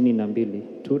 162,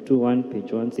 221,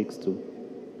 page 162.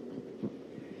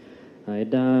 I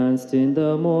danced in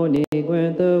the morning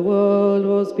when the world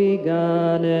was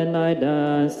begun, and I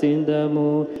danced in the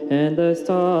moon and the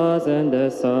stars and the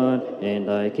sun, and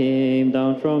I came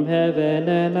down from heaven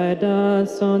and I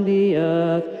danced on the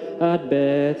earth. At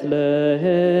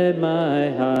Bethlehem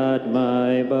I had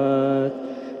my birth.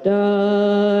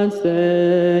 Dance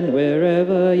then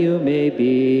wherever you may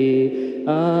be.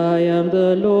 I am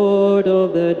the Lord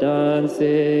of the dance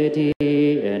city,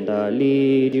 and I'll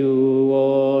lead you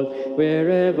all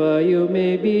wherever you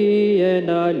may be, and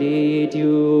I'll lead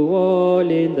you all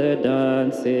in the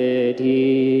dance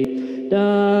city.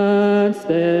 Dance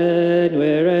then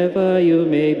wherever you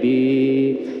may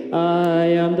be. I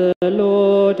am the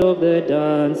Lord of the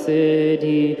dance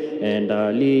city, and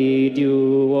I'll lead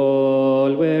you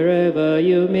all wherever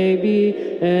you may be,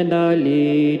 and I'll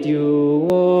lead you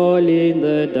all in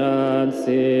the dance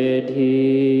city.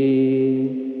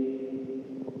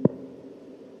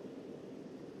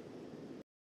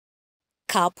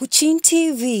 Capuchin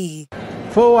TV.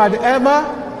 Forward ever,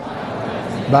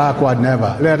 backward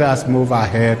never. Let us move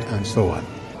ahead and so on.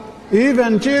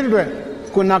 Even children,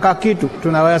 kuna kakitu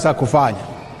tunaweza kufanya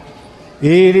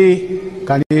ili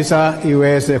kanisa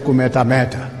iweze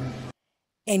kumetameta.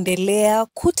 Endelea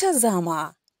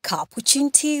kutazama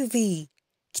Capuchin TV,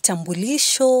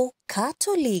 kitambulisho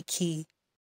Katoliki.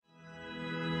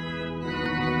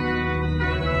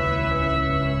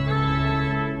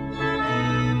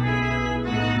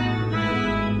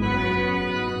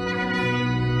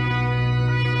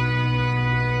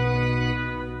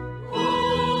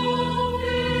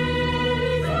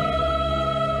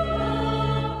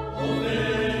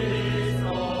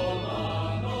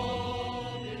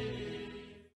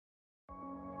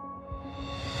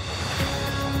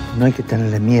 No hay que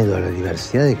tenerle miedo a la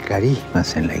diversidad de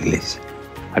carismas en la Iglesia.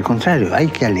 Al contrario, hay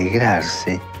que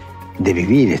alegrarse de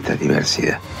vivir esta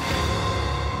diversidad.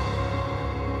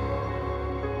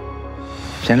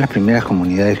 Ya en las primeras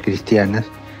comunidades cristianas,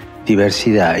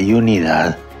 diversidad y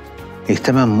unidad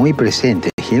estaban muy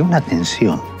presentes y era una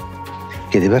tensión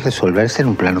que debe resolverse en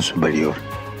un plano superior.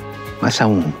 Más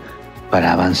aún,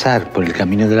 para avanzar por el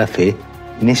camino de la fe,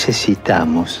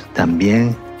 necesitamos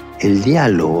también el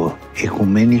diálogo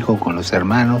ecuménico con los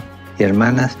hermanos y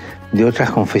hermanas de otras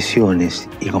confesiones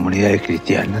y comunidades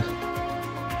cristianas.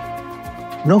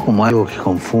 No como algo que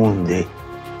confunde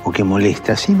o que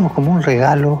molesta, sino como un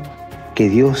regalo que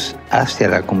Dios hace a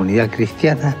la comunidad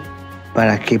cristiana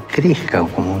para que crezca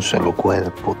como un solo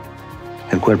cuerpo,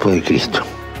 el cuerpo de Cristo.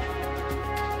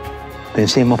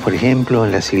 Pensemos, por ejemplo,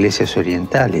 en las iglesias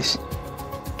orientales.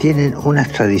 Tienen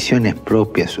unas tradiciones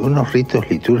propias, unos ritos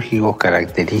litúrgicos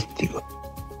característicos,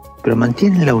 pero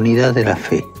mantienen la unidad de la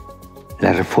fe,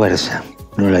 la refuerzan,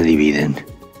 no la dividen.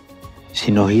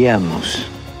 Si nos guiamos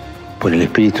Por el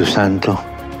Espíritu Santo,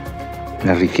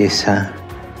 la riqueza,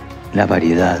 la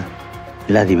variedad,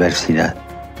 la diversidad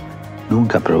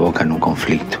nunca provocan un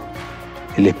conflicto.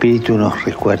 El Espíritu nos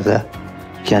recuerda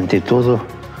que ante todo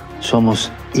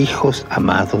somos hijos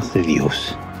amados de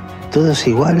Dios, todos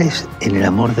iguales en el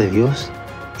amor de Dios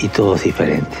y todos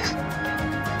diferentes.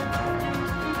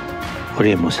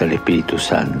 Oremos al Espíritu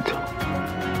Santo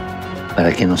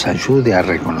para que nos ayude a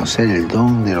reconocer el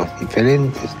don de los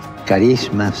diferentes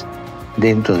carismas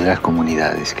dentro de las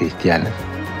comunidades cristianas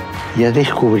y a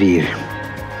descubrir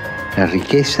la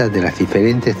riqueza de las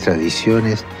diferentes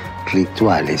tradiciones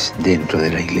rituales dentro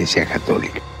de la Iglesia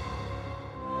Católica.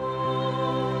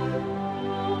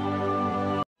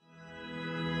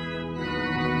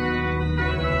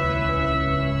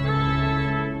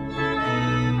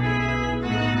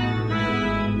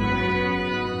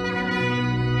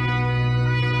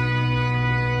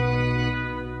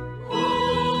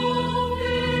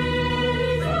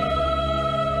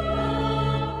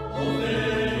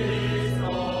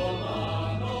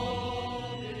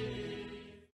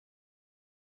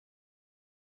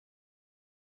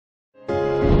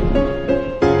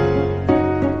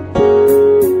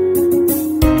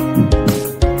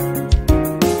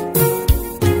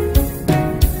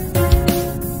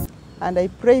 And I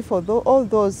pray for all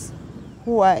those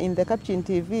who are in the Capuchin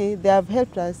TV. They have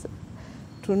helped us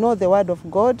to know the Word of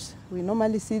God. We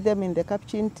normally see them in the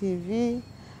Capuchin TV,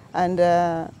 and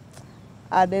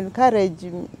I'd encourage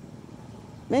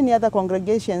many other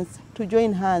congregations to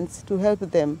join hands to help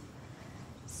them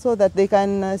so that they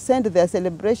can send their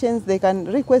celebrations. They can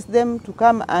request them to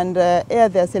come and air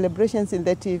their celebrations in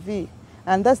the TV.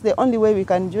 And that's the only way we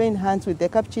can join hands with the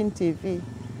Capuchin TV.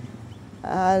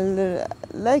 I'd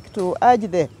like to urge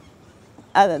the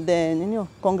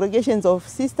congregations of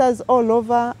sisters all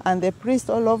over and the priests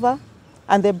all over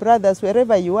and the brothers,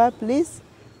 wherever you are, please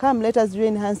come, let us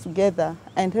join hands together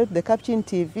and help the Capuchin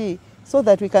TV so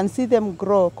that we can see them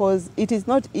grow, because it is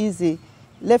not easy.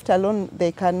 Left alone,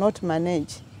 they cannot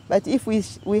manage. But if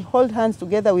we hold hands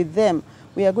together with them,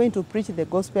 we are going to preach the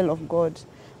gospel of God.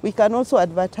 We can also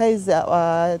advertise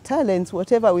our talents,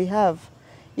 whatever we have.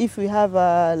 If we have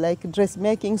like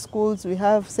dressmaking schools, we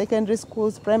have secondary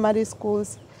schools, primary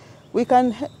schools, we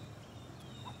can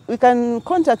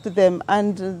contact them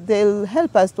and they'll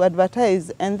help us to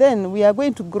advertise, and then we are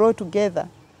going to grow together.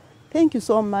 Thank you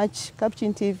so much,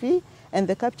 Capuchin TV and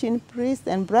the Capuchin priests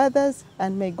and brothers,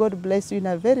 and may God bless you in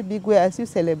a very big way as you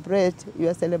celebrate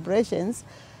your celebrations.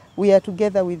 We are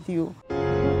together with you.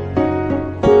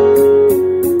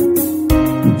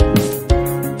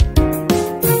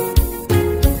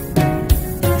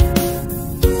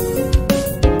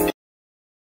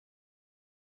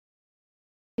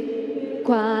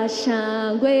 Kwa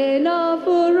shangwe na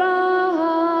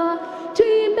furaha,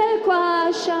 tuimbe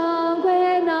kwa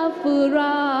shangwe na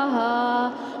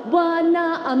furaha.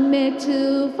 Bwana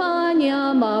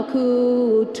ametufanya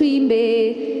makuu,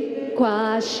 tuimbe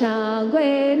kwa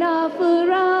shangwe na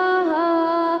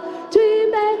furaha,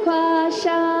 tuimbe kwa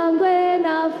shangwe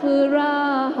na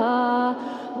furaha.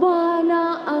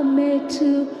 Bwana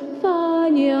ametufanya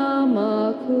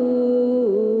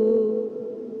makuu.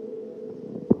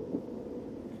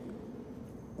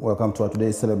 Welcome to our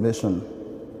today's celebration.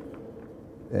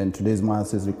 And today's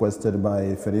Mass is requested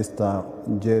by Felista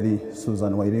Jerry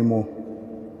Susan Wairimo,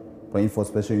 praying for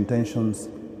special intentions.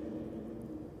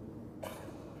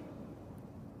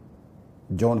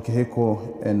 John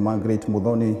Kiheko and Margaret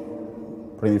Mudhoni,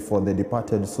 praying for the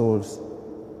departed souls.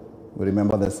 We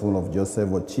remember the soul of Joseph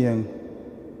Ochieng.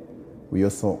 We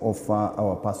also offer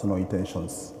our personal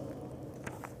intentions.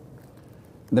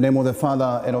 In the name of the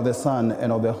Father, and of the Son,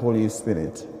 and of the Holy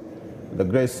Spirit. The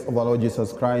grace of our Lord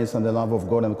Jesus Christ and the love of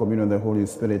God and the communion of the Holy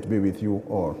Spirit be with you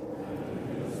all.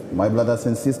 My brothers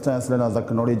and sisters, let us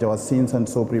acknowledge our sins and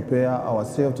so prepare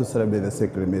ourselves to celebrate the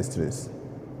sacred mysteries.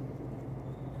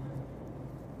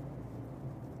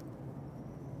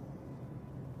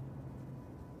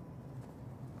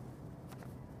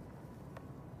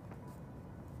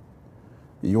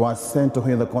 You are sent to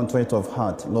heal the contrite of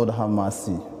heart. Lord, have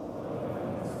mercy.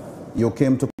 You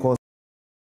came to cause.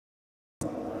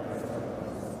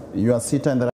 You are seated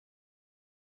in the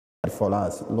right for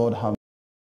us. Lord, have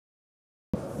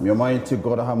mercy. May Almighty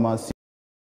God have mercy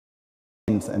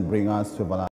and bring us to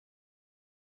everlasting.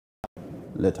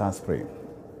 Let us pray.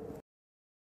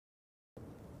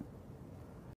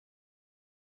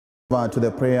 To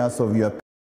the prayers of your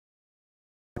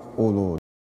people, O Lord,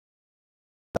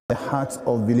 the hearts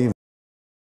of believers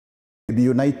be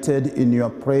united in your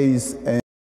praise, and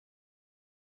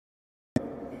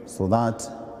so that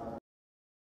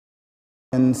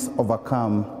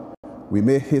overcome we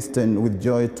may hasten with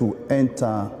joy to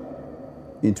enter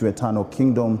into eternal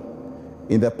kingdom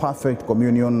in the perfect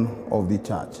communion of the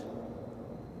church.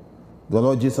 The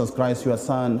Lord Jesus Christ, your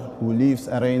Son, who lives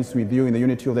and reigns with you in the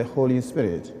unity of the Holy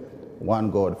Spirit, one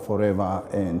God, forever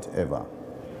and ever.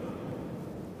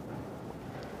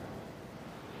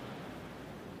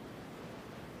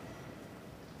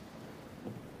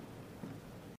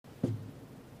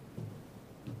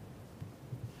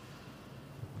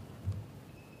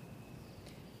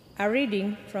 A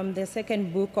reading from the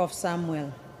second book of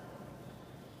Samuel.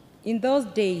 In those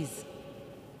days,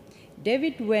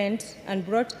 David went and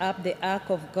brought up the ark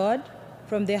of God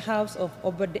from the house of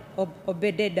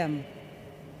Obed-Edom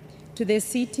to the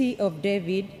city of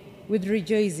David with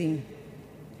rejoicing.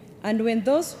 And when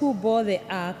those who bore the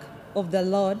ark of the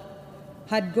Lord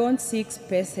had gone 6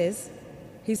 paces,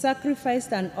 he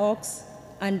sacrificed an ox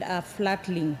and a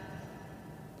flatling.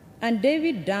 And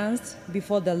David danced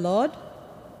before the Lord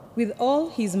with all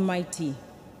his mighty.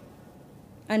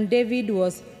 And David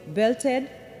was belted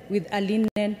with a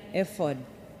linen ephod.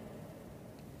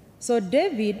 So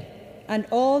David and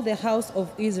all the house of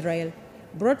Israel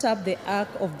brought up the ark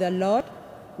of the Lord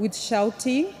with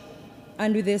shouting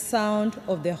and with the sound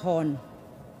of the horn.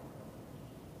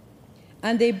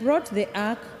 And they brought the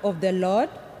ark of the Lord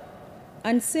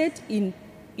and set it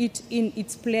in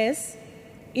its place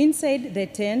inside the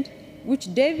tent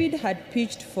which David had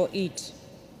pitched for it.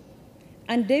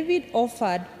 And David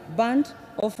offered burnt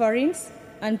offerings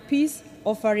and peace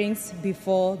offerings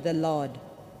before the Lord.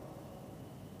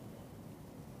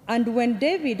 And when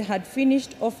David had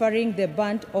finished offering the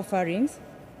burnt offerings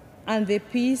and the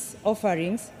peace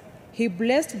offerings, he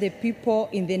blessed the people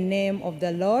in the name of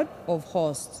the Lord of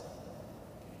hosts,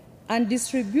 and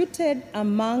distributed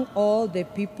among all the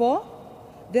people,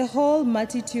 the whole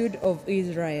multitude of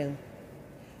Israel,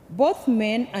 both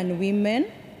men and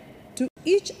women, to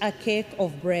each a cake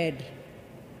of bread,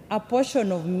 a portion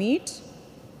of meat,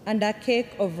 and a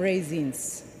cake of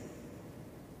raisins.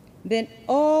 Then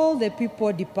all the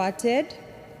people departed,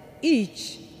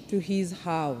 each to his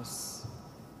house.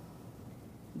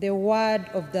 The word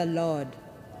of the Lord.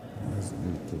 Thanks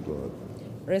be to God.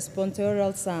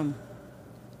 Responsorial Psalm.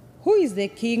 Who is the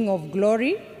King of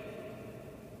glory?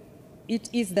 It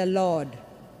is the Lord.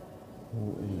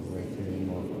 Who is the King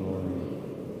of glory?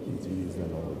 It is the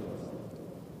Lord.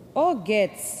 O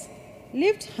gates,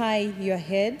 lift high your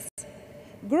heads,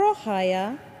 grow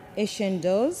higher, ancient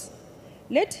doors.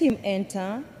 Let him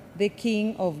enter, the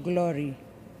King of glory.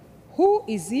 Who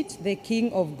is it, the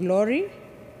King of glory?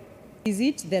 Is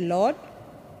it the Lord?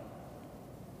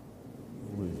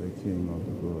 Who is the King of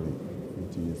glory?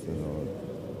 It is the Lord.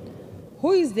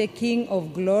 Who is the King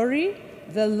of glory?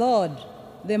 The Lord,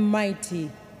 the mighty,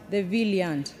 the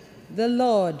valiant, the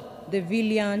Lord, the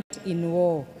valiant in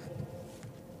war.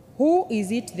 Who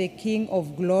is it, the King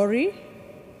of glory?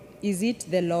 Is it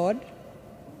the Lord?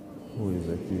 Who is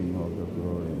the King of the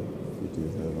glory? It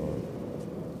is the Lord.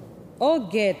 O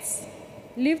gates,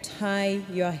 lift high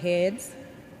your heads,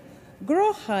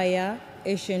 grow higher,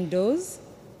 ancient doors.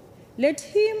 Let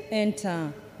him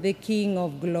enter, the King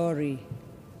of glory.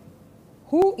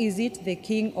 Who is it, the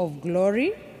King of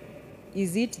glory?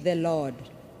 Is it the Lord?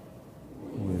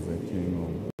 Who is the King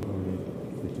of glory?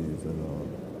 It is the Lord.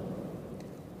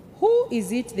 Who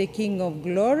is it, the King of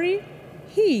glory?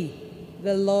 He,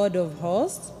 the Lord of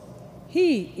hosts.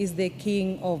 He is the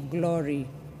King of glory.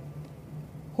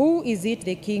 Who is it,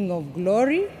 the King of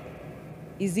glory?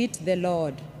 Is it the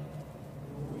Lord?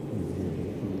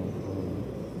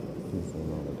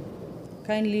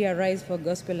 Kindly arise for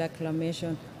gospel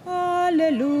acclamation.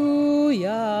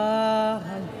 Hallelujah.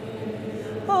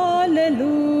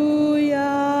 Hallelujah.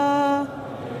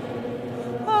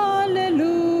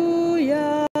 Hallelujah.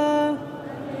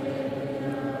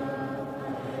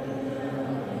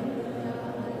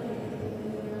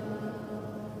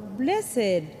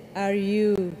 Blessed are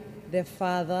you, the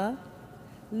Father,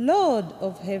 Lord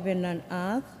of heaven and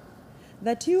earth,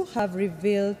 that you have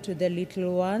revealed to the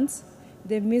little ones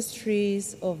the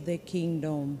mysteries of the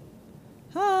kingdom.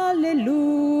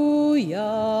 Hallelujah.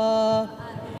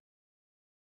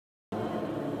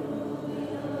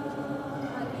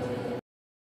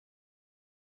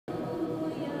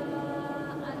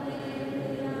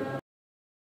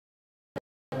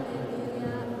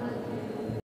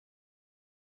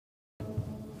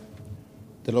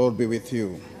 The Lord be with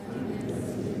you.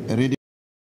 A reading.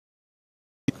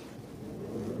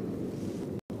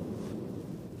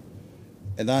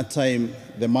 At that time,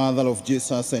 the mother of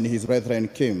Jesus and his brethren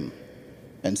came,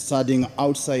 and standing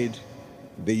outside,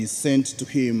 they sent to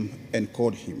him and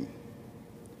called him.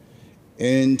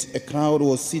 And a crowd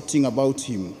was sitting about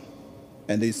him,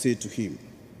 And they said to him,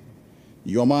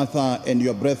 "Your mother and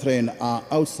your brethren are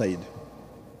outside,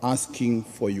 asking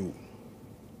for you."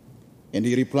 And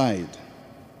he replied,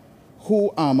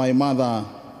 "Who are my mother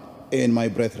and my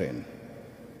brethren?"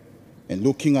 And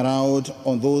looking around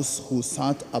on those who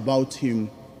sat about him,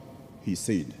 he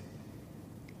said,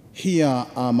 "Here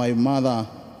are my mother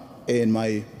and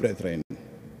my brethren.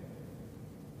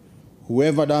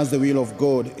 Whoever does the will of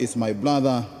God is my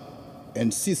brother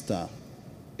and sister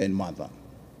and mother."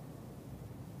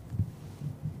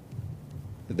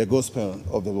 The Gospel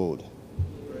of the Lord.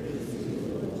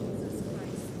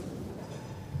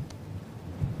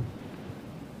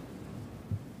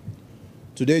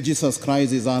 Today, Jesus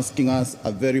Christ is asking us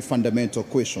a very fundamental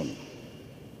question.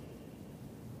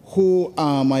 Who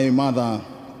are my mother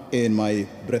and my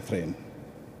brethren?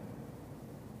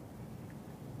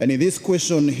 And in this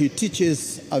question, he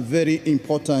teaches a very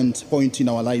important point in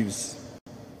our lives.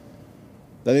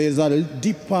 That there is a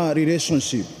deeper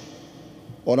relationship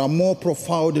or a more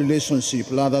profound relationship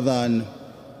rather than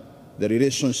the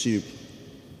relationship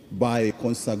by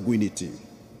consanguinity.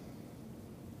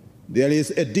 There is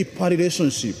a deeper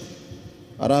relationship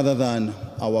rather than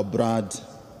our blood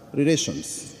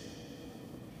relations.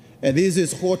 And this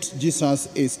is what Jesus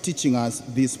is teaching us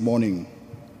this morning.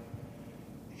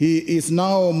 He is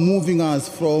now moving us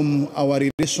from our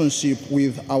relationship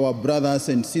with our brothers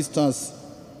and sisters,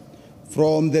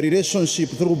 from the relationship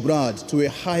through blood to a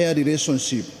higher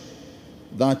relationship,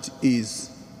 that is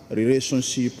a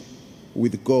relationship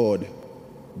with God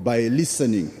by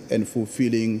listening and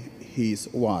fulfilling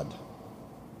His word.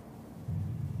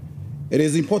 It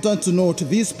is important to note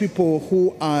these people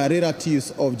who are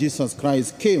relatives of Jesus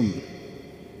Christ came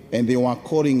and they were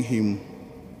calling him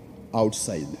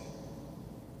outside.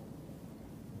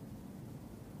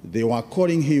 They were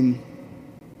calling him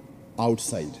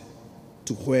outside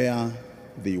to where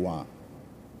they were.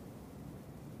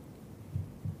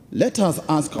 Let us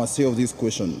ask ourselves this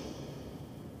question.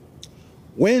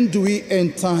 When do we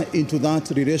enter into that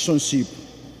relationship,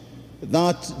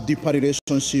 that deeper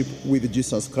relationship with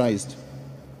Jesus Christ?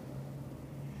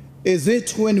 Is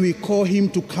it when we call him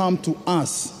to come to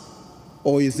us,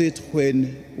 or is it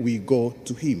when we go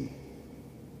to him?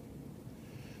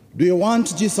 Do you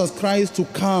want Jesus Christ to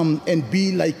come and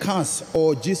be like us,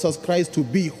 or Jesus Christ to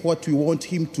be what we want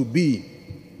him to be?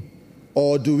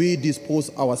 Or do we dispose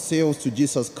ourselves to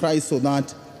Jesus Christ so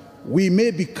that we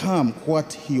may become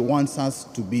what he wants us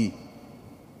to be?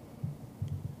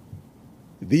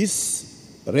 These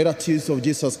relatives of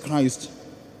Jesus Christ,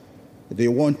 they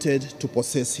wanted to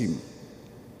possess him.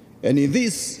 And in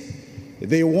this,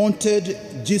 they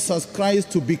wanted Jesus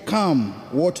Christ to become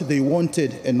what they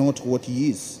wanted and not what he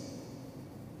is.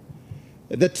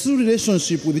 The true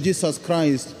relationship with Jesus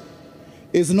Christ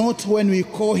is not when we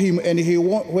call him and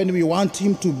when we want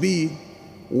him to be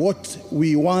what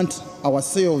we want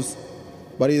ourselves,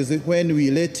 but it is when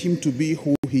we let him to be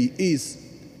who he is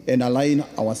and align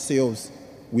ourselves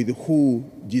with who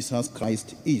Jesus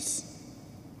Christ is.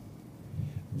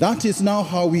 That is now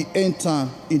how we enter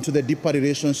into the deeper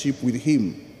relationship with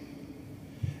him.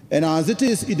 And as it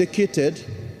is indicated,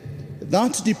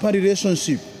 that deeper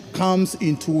relationship comes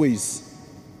in two ways: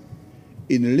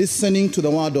 in listening to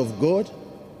the word of God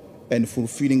and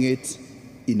fulfilling it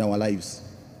in our lives.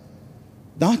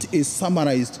 That is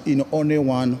summarized in only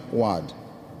one word: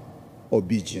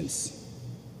 obedience.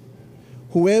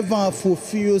 Whoever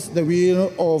fulfills the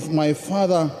will of my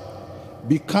Father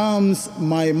becomes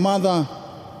my mother,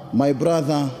 my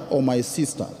brother, or my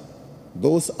sister.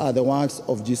 Those are the words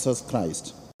of Jesus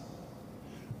Christ.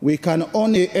 We can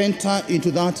only enter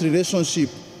into that relationship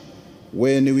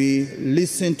when we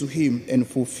listen to him and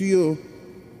fulfill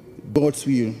God's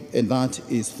will, and that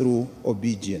is through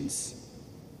obedience.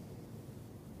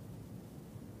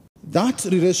 That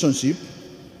relationship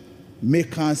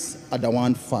makes us the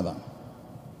one Father.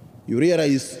 You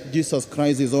realize Jesus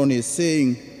Christ is only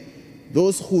saying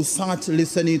those who start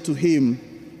listening to him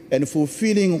and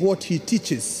fulfilling what he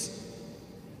teaches,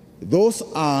 those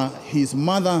are his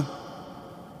mother,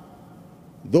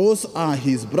 those are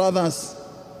his brothers,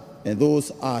 and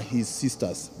those are his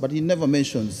sisters. But he never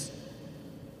mentions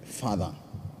Father,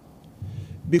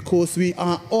 because we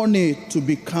are only to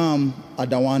become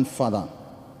the one Father.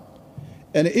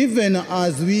 And even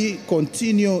as we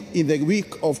continue in the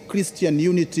week of Christian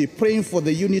unity, praying for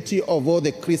the unity of all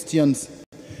the Christians,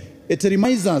 it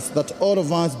reminds us that all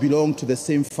of us belong to the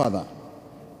same Father.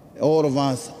 All of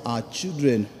us are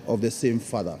children of the same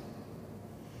Father.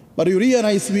 But you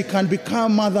realize we can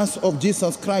become mothers of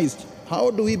Jesus Christ.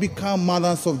 How do we become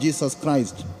mothers of Jesus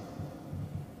Christ?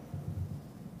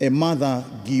 A mother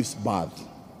gives birth.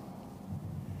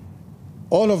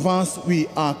 All of us, we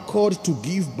are called to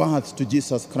give birth to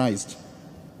Jesus Christ.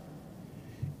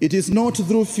 It is not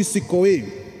through physical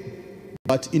way,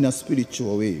 but in a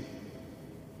spiritual way.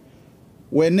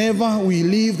 Whenever we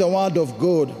live the word of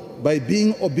God by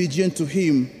being obedient to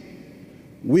Him,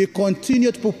 we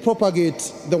continue to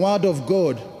propagate the word of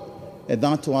God, and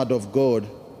that word of God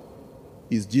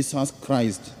is Jesus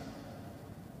Christ,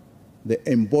 the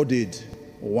embodied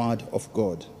word of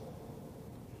God.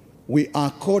 We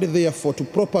are called, therefore, to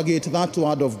propagate that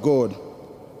word of God,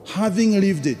 having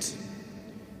lived it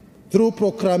through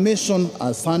proclamation.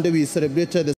 As Sunday we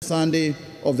celebrated the Sunday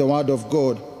of the word of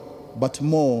God, but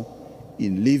more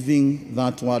in living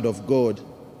that word of God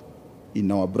in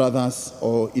our brothers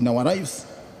or in our lives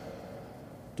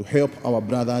to help our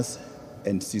brothers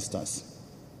and sisters.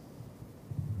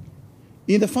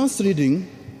 In the first reading,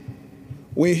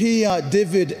 we hear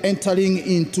David entering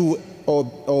into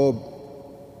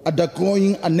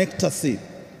undergoing an ecstasy.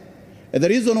 And the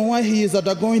reason why he is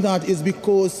undergoing that is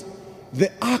because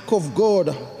the ark of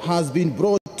God has been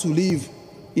brought to live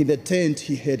in the tent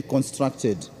he had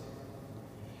constructed.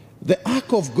 The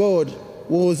ark of God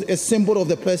was a symbol of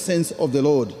the presence of the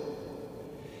Lord.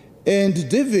 And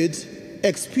David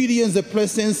experienced the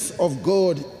presence of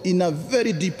God in a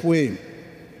very deep way.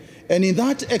 And in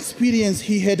that experience,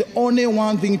 he had only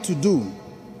one thing to do: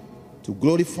 to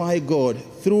glorify God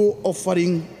through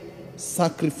offering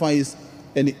sacrifice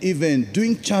and even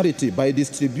doing charity by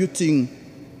distributing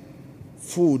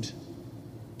food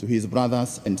to his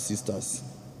brothers and sisters.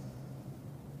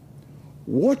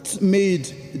 What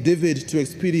made David to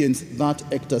experience that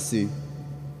ecstasy?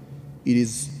 It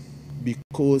is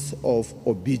because of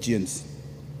obedience.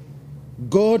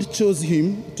 God chose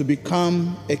him to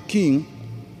become a king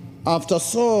after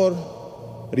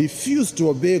Saul refused to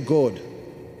obey God.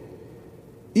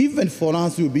 Even for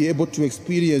us, we'll be able to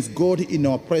experience God in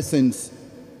our presence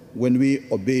when we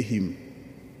obey him.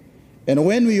 And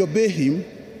when we obey him,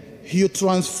 he'll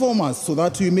transform us so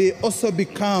that we may also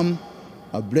become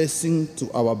a blessing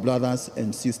to our brothers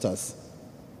and sisters.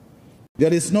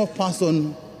 There is no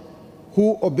person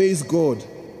who obeys God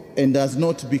and does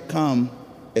not become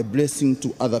a blessing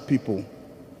to other people.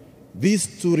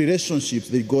 These two relationships,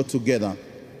 they go together.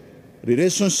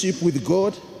 Relationship with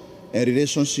God and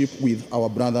relationship with our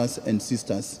brothers and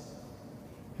sisters.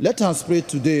 Let us pray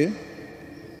today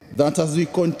that as we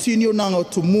continue now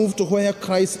to move to where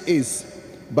Christ is,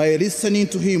 by listening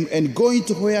to him and going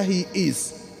to where he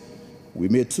is, we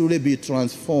may truly be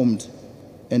transformed.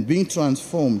 And being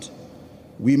transformed,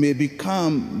 we may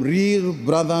become real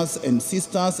brothers and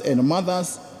sisters and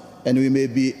mothers, and we may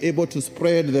be able to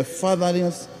spread the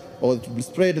fatherliness or to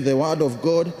spread the word of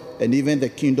God and even the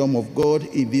kingdom of God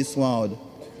in this world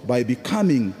by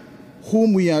becoming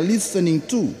whom we are listening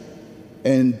to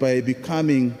and by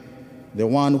becoming the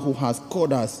one who has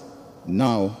called us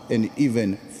now and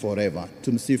even forever.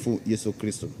 Tumsifu Yesu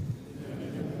Kristo.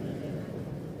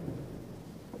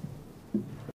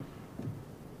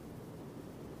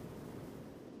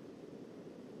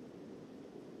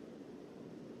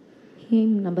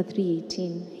 Hymn number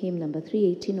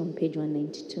 318 on page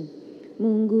 192.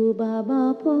 Mungu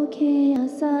Baba, pokea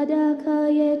sadaka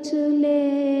yetu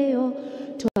leo,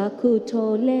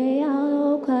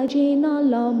 twakutolea kwa jina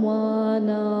la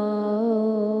mwanao.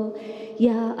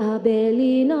 Ya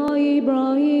Abeli na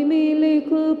Ibrahimi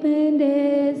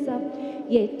likupendeza,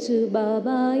 yetu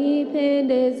Baba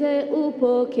ipendeze,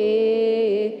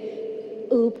 upokee,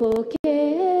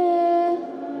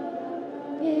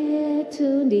 yetu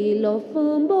ndilo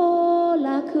fumbo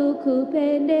la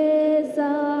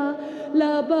kukupendeza,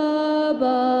 la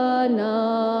Baba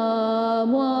na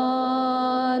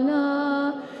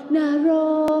Mwana na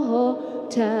Roho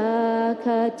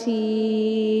Takatifu,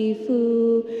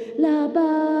 la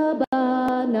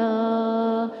Baba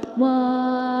na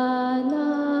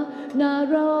Mwana na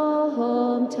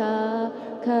Roho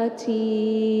Mtakatifu.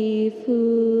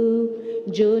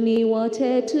 Njoni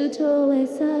wote tutoe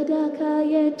sadaka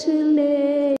yetu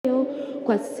leo,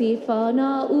 kwa sifa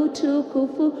na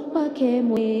utukufu wake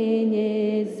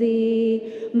Mwenyezi.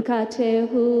 Mkate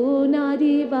huu na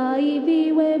divai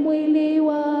viwe mwili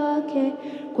wake,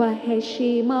 kwa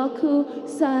heshima kuu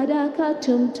sadaka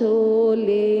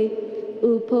tumtole,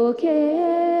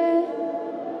 upokee.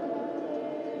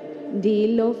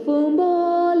 Ndilo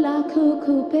fumbo la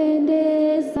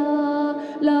kukupendeza,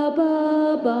 la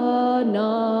Baba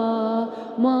na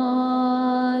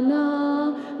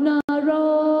Mwana na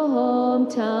Roho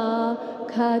Mtakatifu,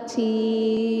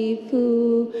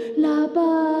 la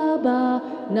Baba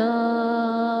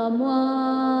na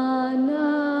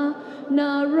Mwana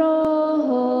na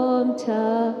Roho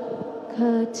Mtakatifu.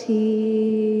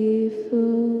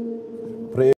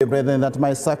 Pray, brethren, that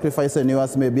my sacrifice and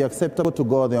yours may be acceptable to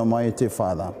God the Almighty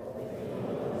Father.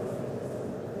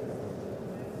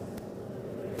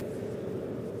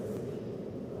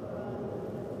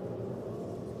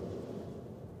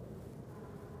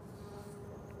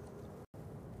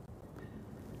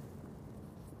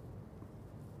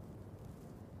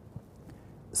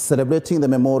 Celebrating the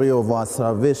memorial of our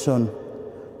salvation,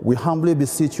 we humbly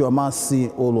beseech your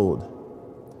mercy, O Lord,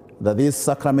 that this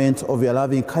sacrament of your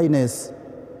loving kindness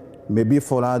may be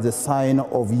for us a sign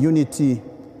of unity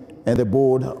and the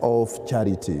bond of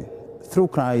charity. Through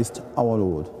Christ our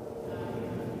Lord.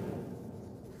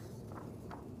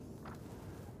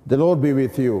 The Lord be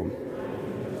with you.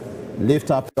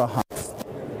 Lift up your hearts.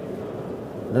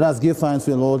 Let us give thanks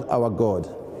to the Lord our God.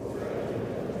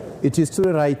 It is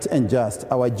truly right and just,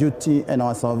 our duty and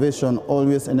our salvation,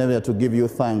 always and ever to give you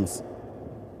thanks.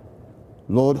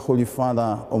 Lord, Holy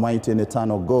Father, Almighty and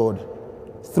eternal God,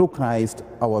 through Christ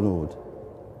our Lord.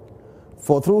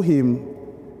 For through him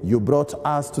you brought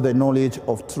us to the knowledge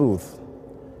of truth,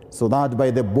 so that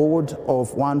by the bond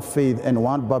of one faith and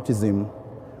one baptism,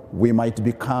 we might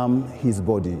become his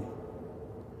body.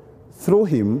 Through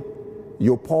him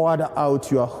you poured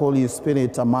out your Holy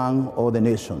Spirit among all the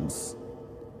nations,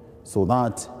 so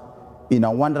that in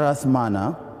a wondrous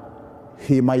manner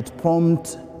he might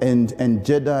prompt and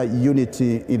engender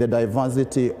unity in the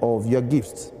diversity of your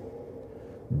gifts,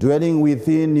 dwelling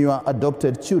within your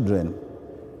adopted children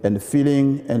and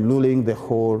filling and ruling the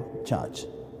whole church.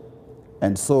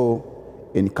 And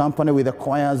so, in company with the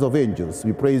choirs of angels,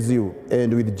 we praise you,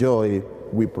 and with joy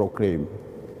we proclaim.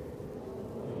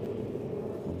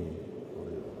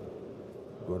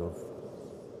 God of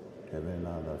heaven and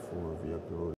earth are full of your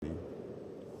glory.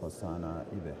 Hosanna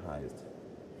in the highest.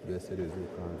 Blessed is who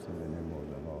comes in the name of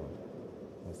the Lord.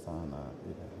 Hosanna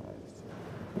in the highest.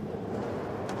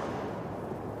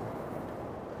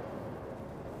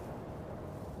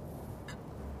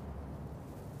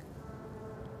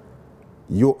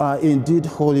 You are indeed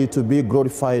holy to be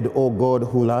glorified, O God,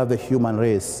 who love the human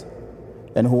race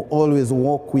and who always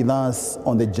walk with us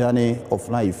on the journey of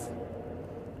life.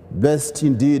 Blessed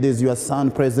indeed is your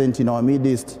Son present in our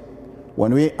midst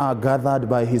when we are gathered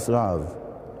by his love,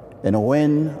 and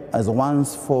when, as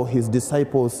once for his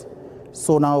disciples,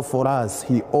 so now for us,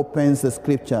 he opens the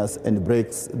scriptures and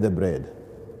breaks the bread.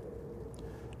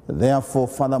 Therefore,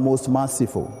 Father most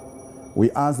merciful,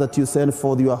 we ask that you send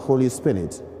forth your Holy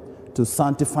Spirit to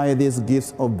sanctify these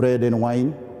gifts of bread and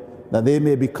wine, that they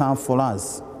may become for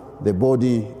us the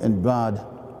body and blood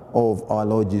of our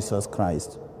Lord Jesus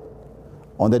Christ.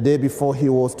 On the day before he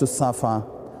was to suffer,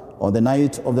 on the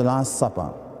night of the Last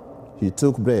Supper, he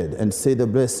took bread and said the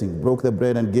blessing, broke the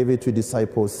bread and gave it to his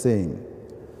disciples, saying,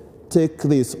 "Take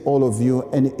this, all of you,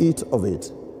 and eat of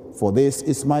it, for this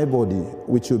is my body,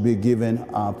 which will be given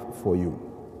up for you."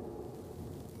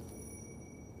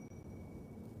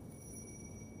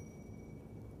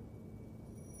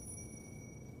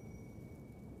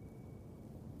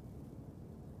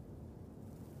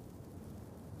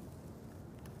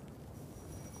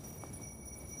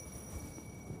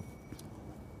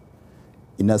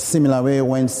 In a similar way,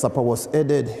 when supper was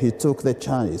ended, he took the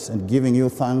chalice, and giving you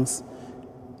thanks,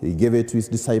 he gave it to his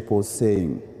disciples,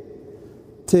 saying,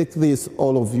 "Take this,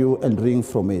 all of you, and drink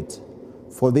from it,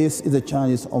 for this is the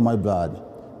chalice of my blood,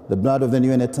 the blood of the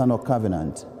new and eternal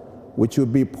covenant, which will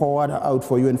be poured out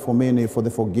for you and for many for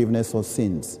the forgiveness of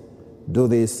sins. Do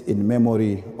this in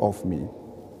memory of me."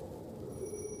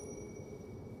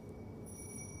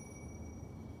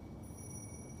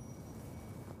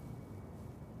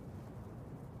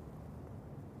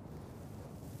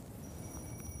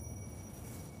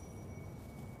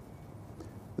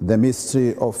 The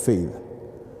mystery of faith.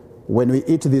 When we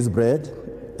eat this bread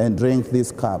and drink this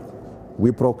cup,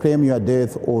 we proclaim your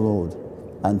death, O Lord,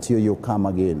 until you come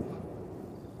again.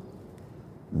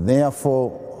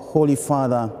 Therefore, Holy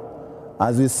Father,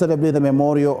 as we celebrate the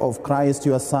memorial of Christ,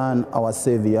 your Son, our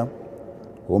Savior,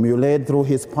 whom you led through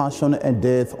his passion and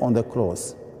death on the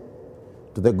cross,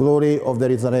 to the glory of the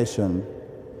resurrection,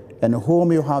 and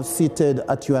whom you have seated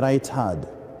at your right hand,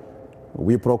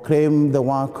 we proclaim the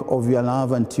work of your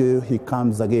love until he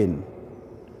comes again.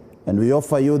 And we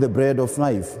offer you the bread of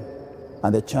life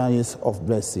and the chalice of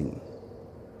blessing.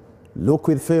 Look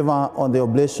with favor on the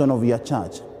oblation of your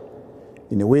church,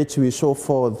 in which we show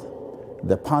forth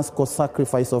the paschal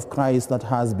sacrifice of Christ that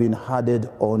has been handed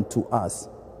on to us.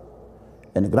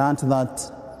 And grant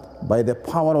that by the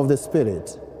power of the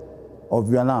Spirit of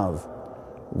your love,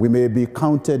 we may be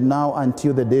counted now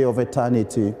until the day of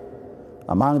eternity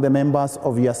among the members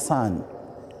of your Son,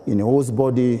 in whose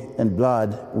body and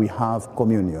blood we have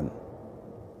communion.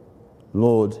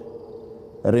 Lord,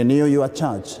 Renew your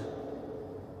church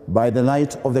by the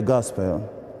light of the gospel.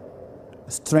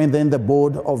 Strengthen the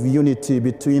bond of unity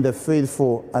between the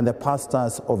faithful and the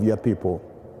pastors of your people.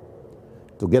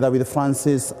 Together with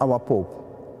Francis, our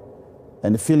Pope,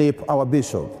 and Philip, our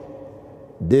Bishop,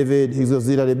 David, his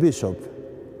auxiliary bishop,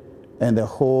 and the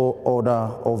whole order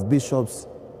of bishops,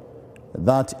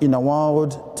 that in a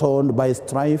world torn by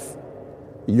strife,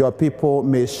 your people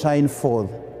may shine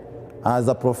forth as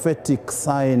a prophetic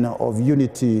sign of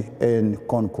unity and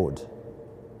concord.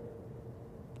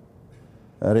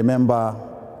 Remember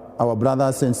our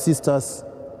brothers and sisters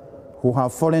who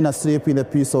have fallen asleep in the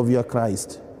peace of your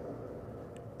Christ,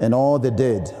 and all the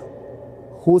dead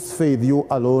whose faith you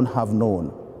alone have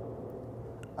known.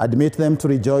 Admit them to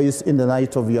rejoice in the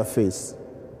light of your face,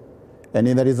 and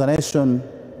in the resurrection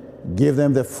give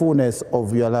them the fullness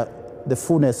of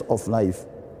life.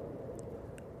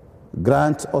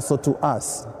 Grant also to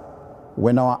us,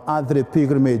 when our earthly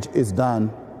pilgrimage is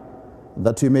done,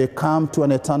 that we may come to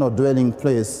an eternal dwelling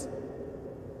place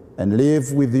and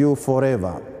live with you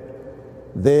forever,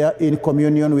 there in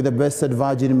communion with the Blessed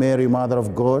Virgin Mary, Mother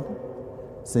of God,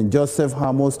 Saint Joseph,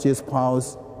 her most dear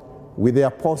spouse, with the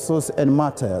apostles and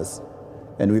martyrs,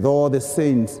 and with all the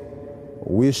saints.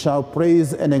 We shall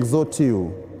praise and exalt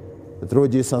you through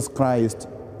Jesus Christ,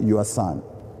 your Son.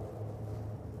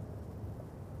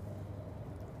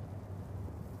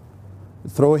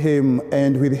 Through him,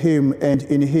 and with him, and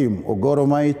in him, O God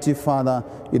Almighty Father,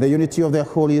 in the unity of the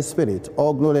Holy Spirit,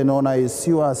 all glory and honor is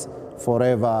yours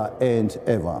forever and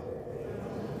ever.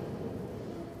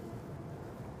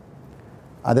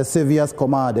 At the Savior's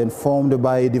command, and formed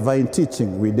by divine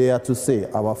teaching, we dare to say,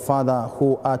 Our Father,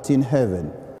 who art in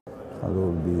heaven,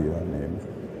 hallowed be your name.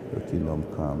 Your kingdom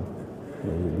come,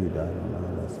 your will be done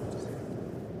on earth as it is.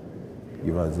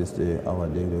 Give us this day our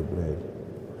daily bread,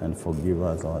 and forgive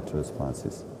us our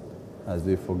trespasses, as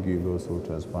we forgive those who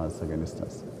trespass against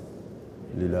us.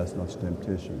 Lead us not to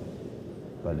temptation,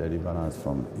 but deliver us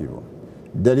from evil.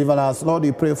 Deliver us, Lord,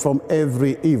 we pray, from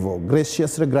every evil.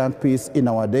 Graciously grant peace in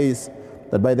our days,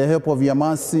 that by the help of your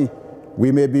mercy,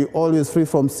 we may be always free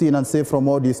from sin and safe from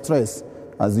all distress,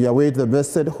 as we await the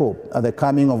blessed hope at the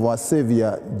coming of our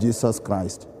Savior, Jesus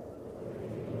Christ.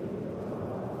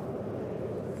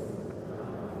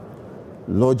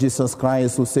 Lord Jesus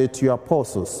Christ, who said to your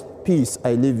apostles, Peace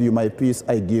I leave you, my peace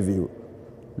I give you.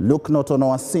 Look not on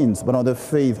our sins, but on the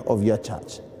faith of your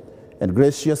church, and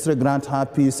graciously grant her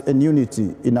peace and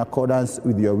unity in accordance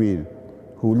with your will,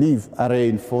 who live and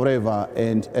reign forever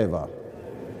and ever.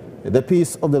 The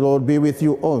peace of the Lord be with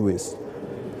you always.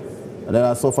 And let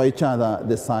us offer each other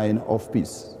the sign of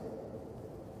peace.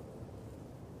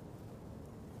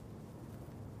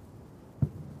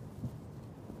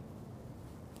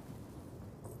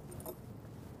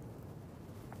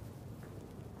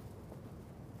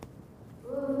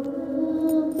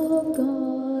 Of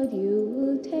God,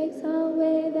 you takes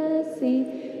away the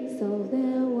sins of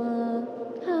the world.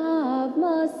 Have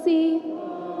mercy,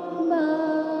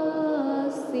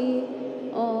 mercy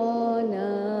on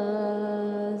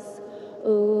us.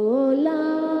 O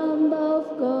Lamb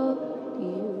of God,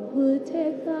 you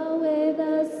take away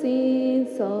the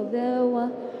sins of the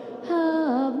world.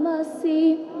 Have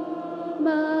mercy,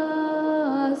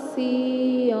 mercy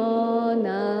on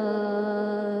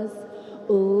us.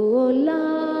 O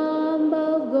Lamb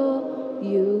of God,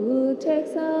 you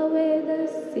takes away the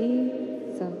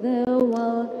sins of the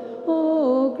world.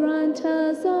 Oh, grant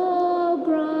us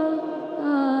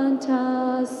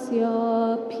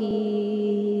your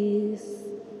peace.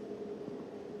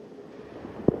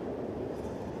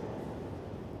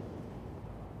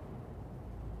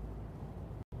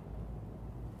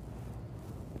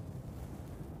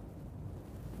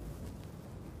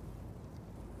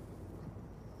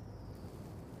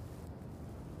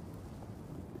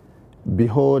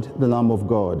 Behold the Lamb of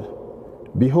God.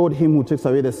 Behold him who takes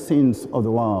away the sins of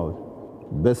the world.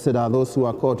 Blessed are those who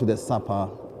are called to the supper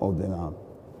of the Lamb.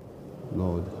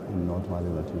 Lord, I'm not worthy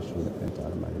that you should enter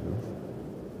my roof,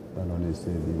 but only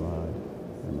say the word,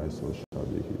 and my soul shall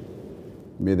be healed.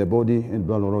 May the body and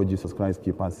blood of Lord Jesus Christ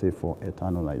keep us safe for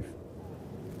eternal life.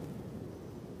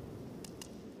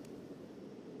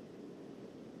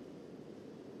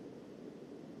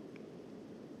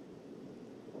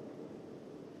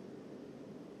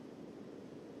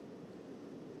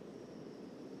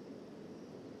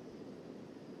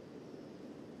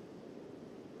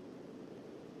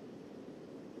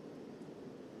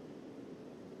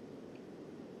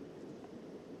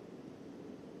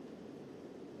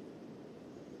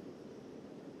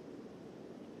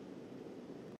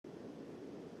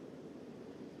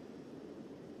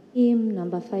 Hymn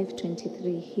number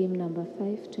 523, hymn number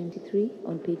 523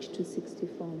 on page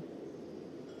 264.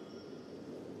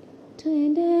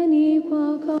 Twendeni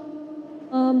kwa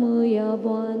karamu ya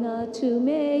Bwana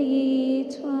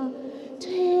tumeitwa,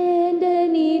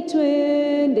 twendeni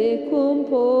twende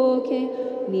kumpoke,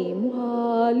 ni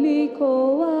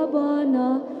mwaliko wa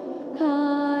Bwana.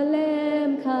 Kale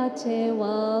mkate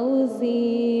wa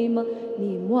uzima,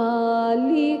 ni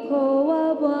mwaliko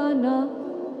wa Bwana.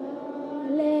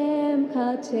 Kale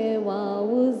mkate wa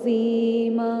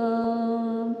uzima,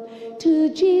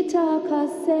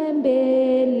 tujitakase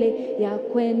mbele ya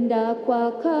kwenda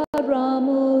kwa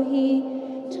karamu hii.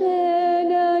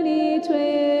 Twendeni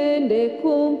twende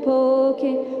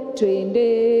kumpoke,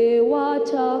 twende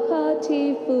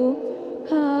watakatifu.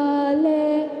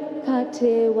 Kale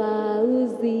mkate wa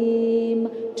uzima,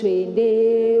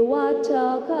 twende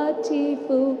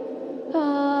watakatifu.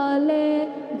 Kale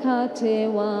mkate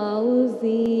wa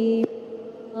uzima.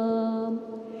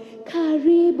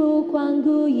 Karibu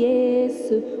kwangu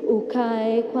Yesu,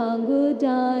 ukae kwangu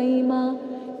daima.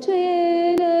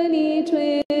 Twendeni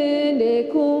twende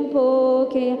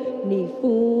kumpokea,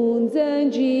 nifunze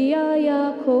njia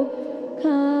yako.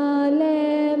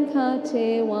 Kale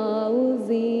mkate wa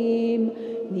uzima,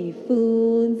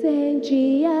 nifunze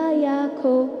njia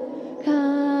yako.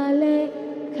 Kale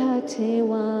mkate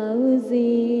wa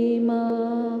uzima.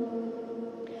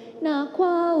 Na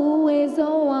kwa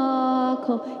uwezo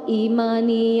wako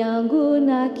imani yangu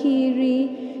nakiri,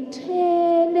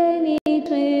 twendeni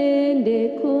twende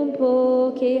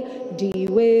kumpokea,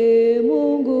 ndiwe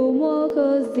Mungu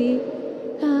Mwokozi.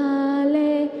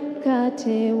 Kale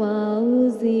mkate wa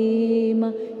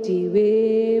uzima,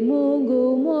 ndiwe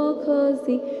Mungu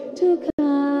Mwokozi.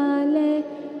 Tukale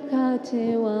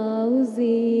mkate wa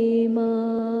uzima.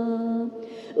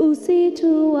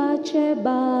 Usituache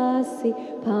basi,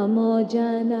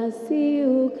 pamoja nasi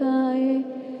ukae.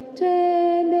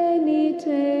 Twendeni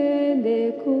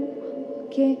twende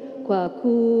kumpoke, kwa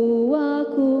kuwa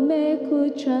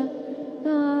kumekucha.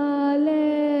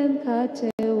 Kale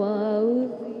mkate wa uzima,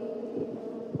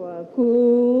 kwa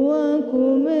kuwa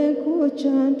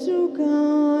kumekucha.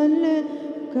 Tukale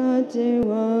mkate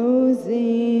wa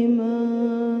uzima.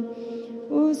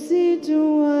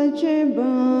 Usituache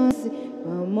basi,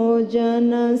 pamoja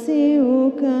nasi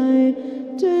ukae.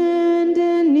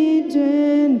 Twendeni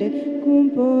twende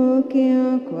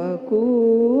kumpokea, kwa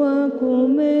kuwa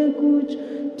kumekucha.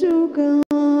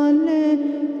 Tukale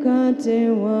mkate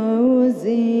wa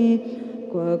uzima,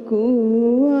 kwa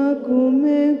kuwa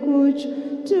kumekucha.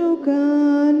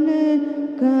 Tukale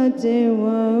mkate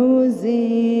wa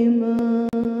uzima.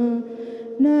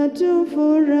 Na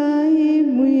tufurahi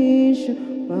mwisho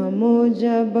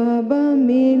pamoja Baba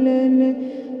milele.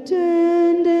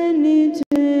 Twendeni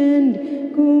twende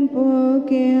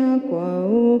kumpokea, kwa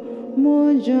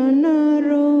umoja na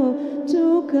Roho.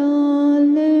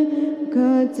 Tukale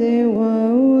mkate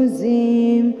wa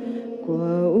uzima,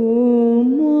 kwa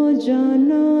umoja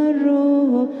na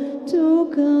Roho.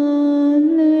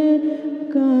 Tukale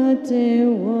mkate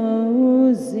wa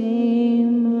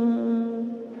uzima.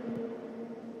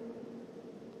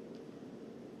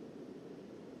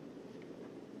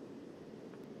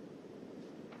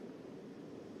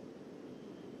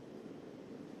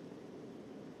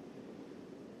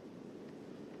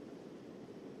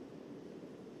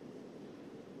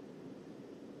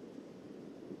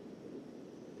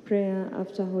 Prayer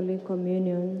after Holy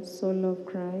Communion. Soul of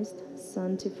Christ,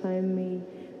 sanctify me.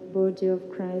 Body of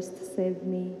Christ, save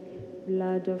me.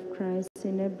 Blood of Christ,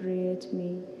 inebriate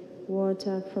me.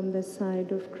 Water from the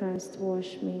side of Christ,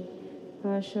 wash me.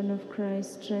 Passion of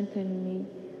Christ, strengthen me.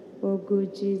 O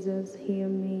good Jesus, heal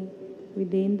me.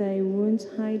 Within thy wounds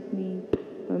hide me.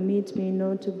 Permit me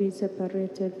not to be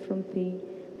separated from thee.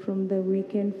 From the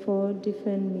weak and fall,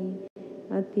 defend me.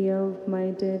 At the hour of my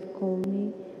death, call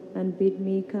me, and bid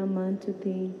me come unto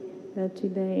thee, that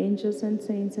with thy angels and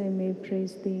saints I may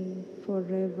praise thee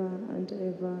forever and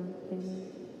ever. Amen.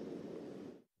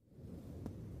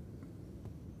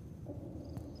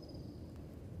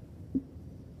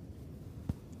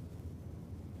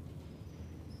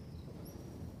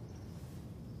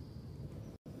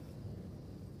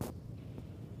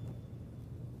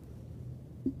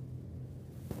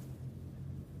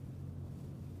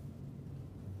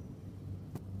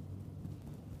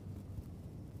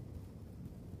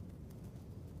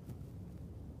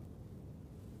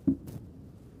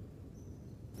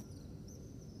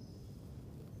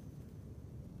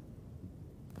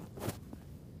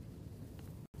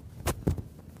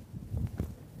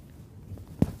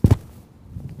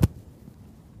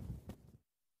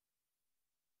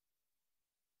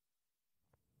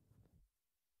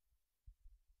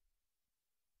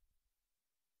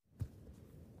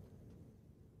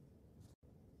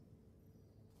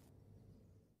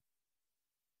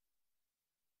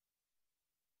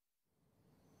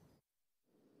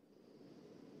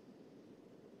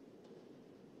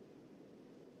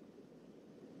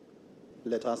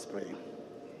 Let us pray.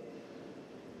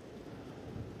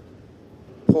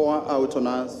 Pour out on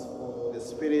us the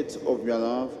spirit of your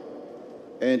love,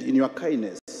 and in your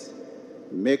kindness,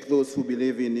 make those who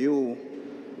believe in you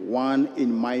one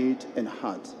in mind and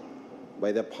heart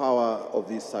by the power of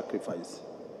this sacrifice.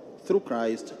 Through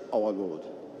Christ our Lord.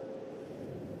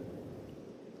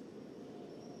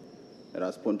 Let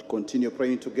us continue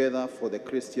praying together for the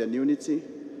Christian unity,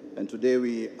 and today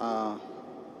we are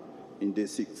in day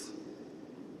 6.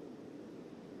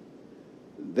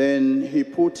 Then he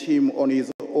put him on his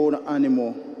own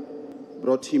animal,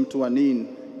 brought him to an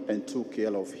inn, and took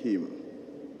care of him.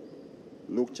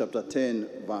 Luke chapter 10,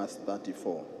 verse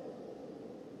 34.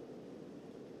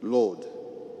 Lord,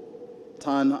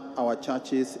 turn our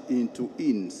churches into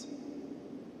inns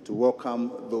to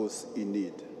welcome those in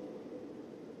need.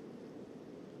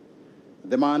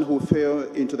 The man who fell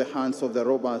into the hands of the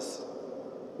robbers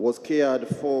was cared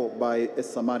for by a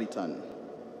Samaritan.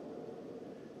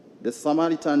 The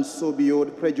Samaritan saw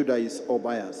beyond prejudice or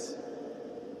bias.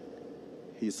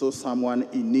 He saw someone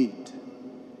in need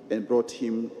and brought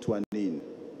him to an inn.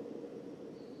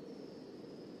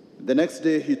 The next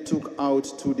day he took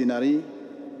out 2 denarii,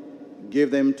 gave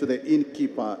them to the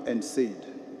innkeeper, and said,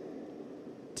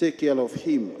 "Take care of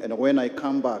him, and when I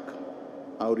come back,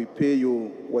 I'll repay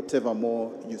you whatever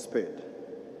more you spent."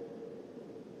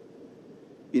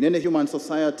 In any human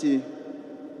society,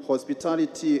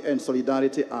 hospitality and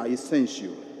solidarity are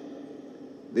essential.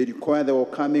 They require the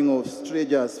welcoming of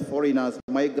strangers, foreigners,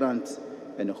 migrants,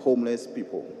 and homeless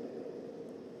people.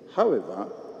 However,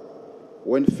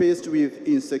 when faced with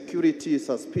insecurity,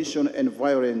 suspicion, and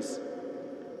violence,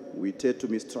 we tend to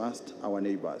mistrust our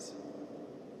neighbors.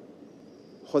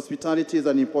 Hospitality is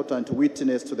an important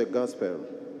witness to the gospel,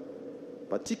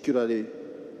 particularly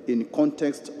in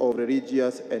context of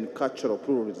religious and cultural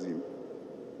pluralism.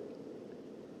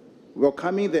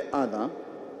 Welcoming the other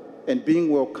and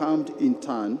being welcomed in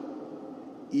turn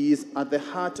is at the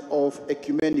heart of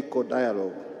ecumenical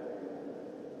dialogue.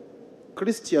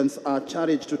 Christians are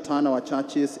challenged to turn our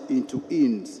churches into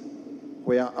inns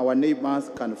where our neighbors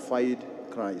can find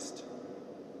Christ.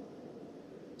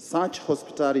 Such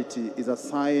hospitality is a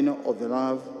sign of the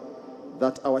love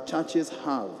that our churches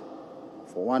have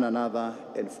for one another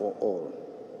and for all.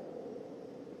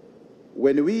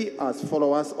 When we, as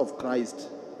followers of Christ,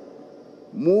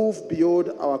 move beyond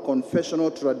our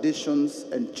confessional traditions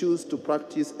and choose to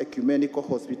practice ecumenical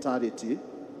hospitality,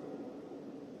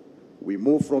 we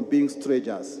move from being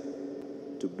strangers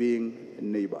to being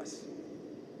neighbors.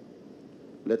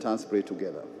 Let us pray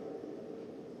together.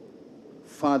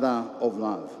 Father of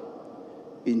love,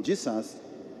 in Jesus,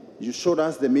 you showed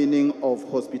us the meaning of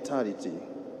hospitality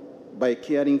by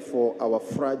caring for our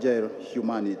fragile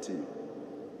humanity.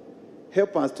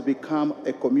 Help us to become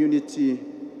a community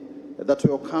that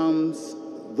welcomes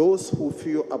those who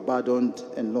feel abandoned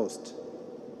and lost,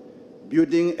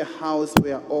 building a house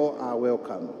where all are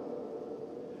welcome.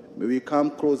 May we come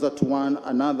closer to one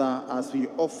another as we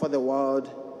offer the world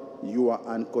your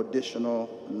unconditional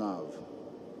love.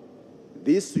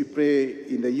 This we pray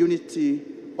in the unity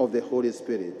of the Holy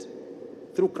Spirit,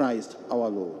 through Christ our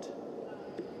Lord.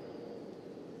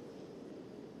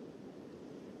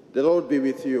 The Lord be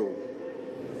with you.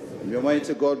 May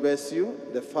Almighty God bless you,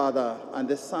 the Father, and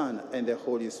the Son, and the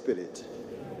Holy Spirit.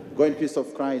 Go in peace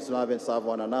of Christ, love and serve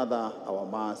one another. Our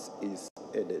Mass is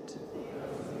ended.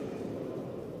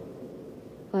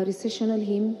 Our recessional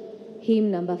hymn,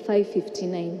 hymn number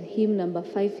 559. Hymn number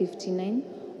 559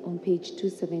 on page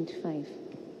 275.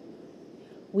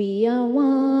 We are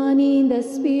one in the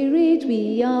Spirit,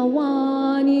 we are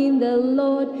one in the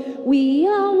Lord. We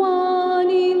are one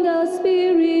in the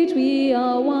Spirit, we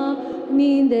are one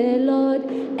in the Lord.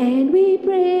 And we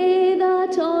pray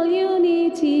that all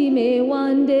unity may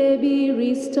one day be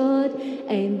restored.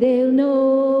 And they'll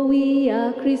know we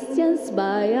are Christians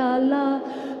by our love,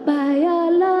 by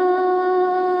our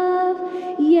love.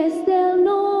 Yes, they'll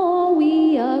know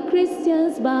we are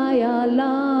Christians by our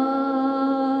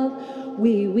love.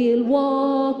 We will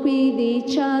walk with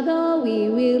each other, we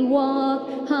will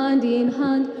walk hand in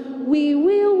hand. We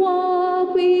will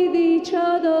walk with each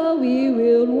other, we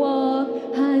will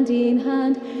walk hand in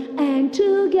hand. And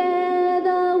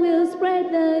together we'll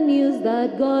spread the news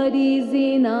that God is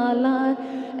in our land.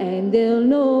 And they'll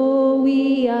know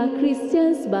we are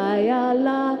Christians by our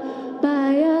love,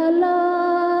 by our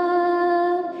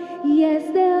love.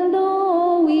 Yes, they'll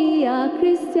know we are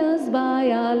Christians by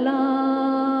our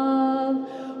love.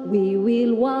 We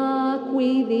will walk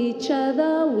with each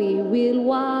other, we will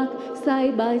walk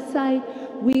side by side.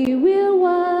 We will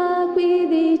walk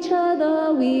with each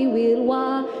other, we will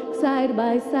walk side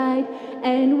by side,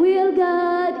 and we'll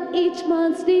guard each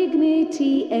man's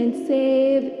dignity and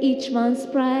save each man's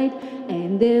pride.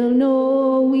 And they'll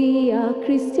know we are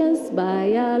Christians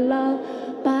by our love,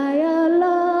 by our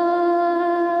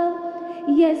love.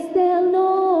 Yes, they'll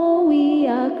know we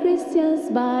are Christians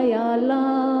by our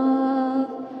love.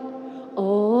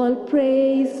 All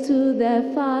praise to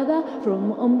the Father,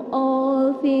 from whom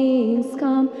all things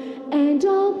come, and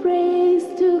all praise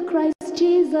to Christ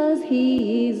Jesus,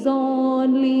 His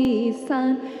only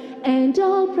Son, and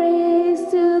all praise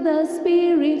to the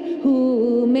Spirit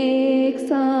who makes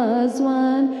us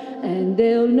one. And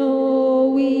they'll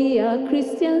know we are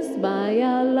Christians by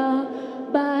our love,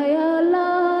 by our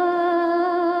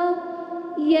love.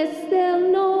 Yes,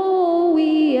 they'll know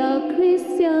we are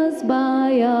Christians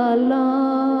by our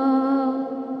love.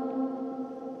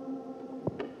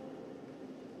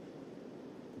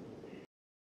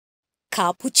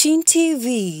 Capuchin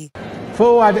TV.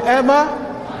 Forward ever,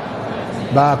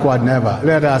 backward never.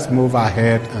 Let us move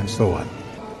ahead and so on.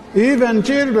 Even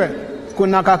children,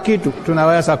 kuna kakitu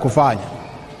tunaweza kufanya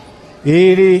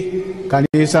ili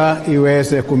kanisa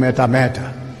iweze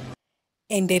kumetameta.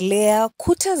 Endelea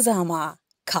kutazama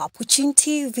Capuchin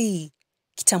TV,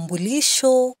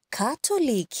 kitambulisho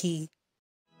Katoliki.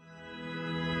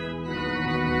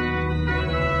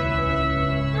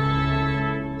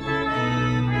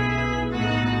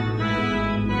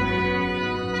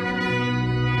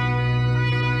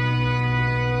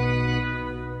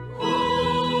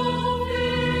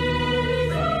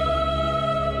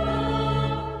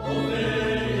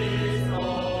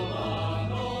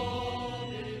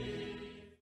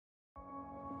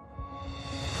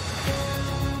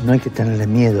 No hay que tenerle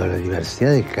miedo a la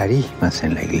diversidad de carismas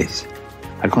en la Iglesia.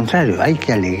 Al contrario, hay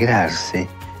que alegrarse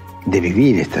de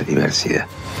vivir esta diversidad.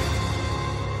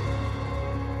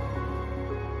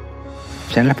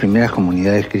 Ya en las primeras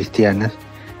comunidades cristianas,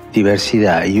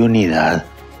 diversidad y unidad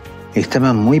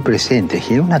estaban muy presentes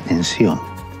y era una tensión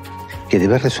que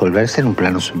debe resolverse en un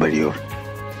plano superior.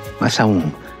 Más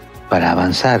aún, para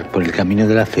avanzar por el camino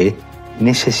de la fe,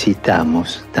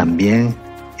 necesitamos también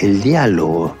el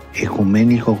diálogo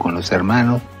ecuménico con los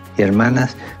hermanos y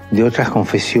hermanas de otras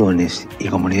confesiones y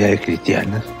comunidades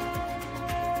cristianas.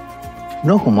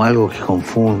 No como algo que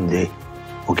confunde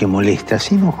o que molesta,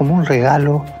 sino como un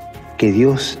regalo que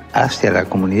Dios hace a la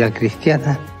comunidad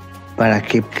cristiana para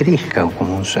que crezca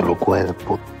como un solo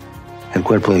cuerpo, el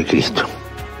cuerpo de Cristo.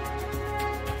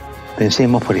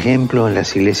 Pensemos, por ejemplo, en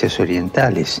las iglesias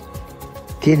orientales.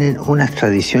 Tienen unas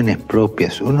tradiciones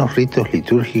propias, unos ritos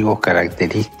litúrgicos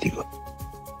característicos,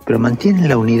 pero mantienen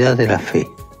la unidad de la fe,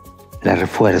 la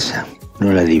refuerzan,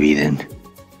 no la dividen.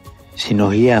 Si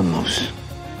nos guiamos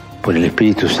por el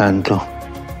Espíritu Santo,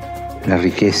 la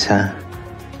riqueza,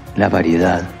 la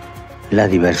variedad, la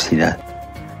diversidad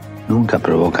nunca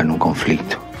provocan un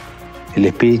conflicto. El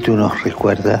Espíritu nos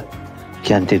recuerda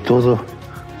que ante todo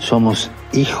somos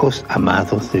hijos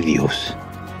amados de Dios,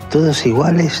 todos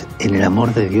iguales en el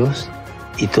amor de Dios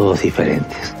y todos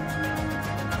diferentes.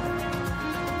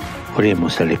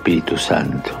 Oremos al Espíritu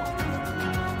Santo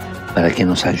para que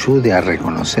nos ayude a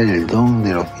reconocer el don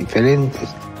de los diferentes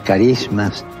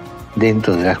carismas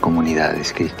dentro de las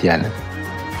comunidades cristianas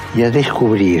y a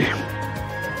descubrir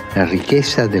la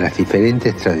riqueza de las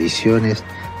diferentes tradiciones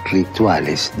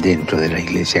rituales dentro de la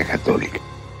Iglesia Católica.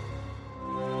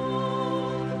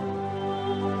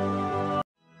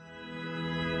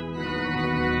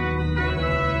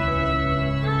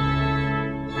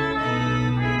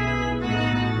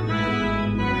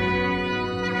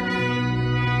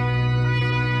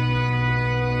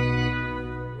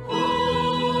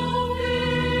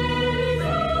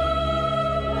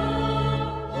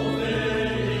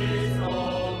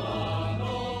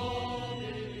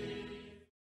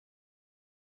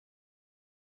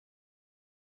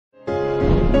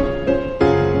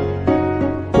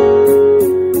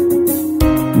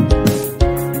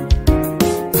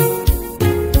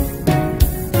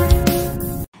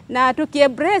 Na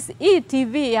tukiebrace hii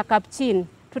TV ya Capuchin,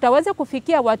 tutaweza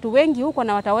kufikia watu wengi huko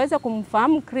na wataweza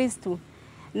kumfahamu Kristu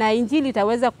na injili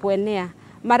itaweza kuenea.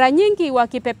 Mara nyingi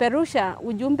wakipeperusha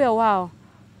ujumbe wao,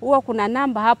 huwa kuna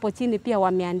namba hapo chini pia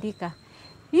wameandika.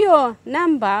 Hiyo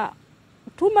namba,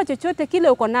 tuma chochote kile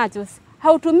uko nacho,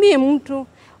 hautumii mtu,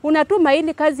 unatuma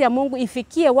ili kazi ya Mungu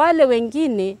ifikie wale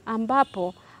wengine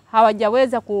ambapo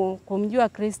hawajaweza kumjua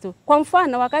Kristu. Kwa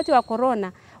mfano, wakati wa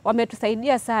corona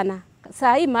wametusaidia sana.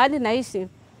 Saa hii mahali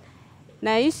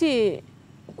naishi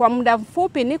kwa muda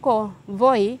mfupi, niko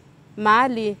Voi,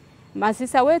 mahali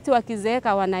masisa wetu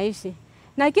wakizeeka wanaishi.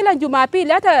 Na kila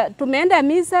Jumapili hata tumeenda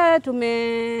misa,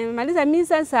 tumemaliza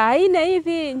misa saa 4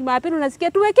 hivi, Jumapili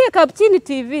unasikia tuwekee Capuchin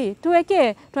TV,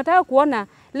 tuwekee, tunataka kuona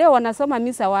leo wanasoma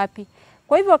misa wapi.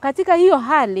 Kwa hivyo katika hiyo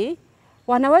hali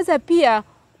wanaweza pia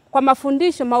kwa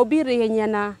mafundisho mahubiri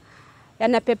yenye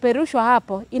yanapeperushwa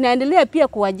hapo inaendelea pia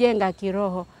kuwajenga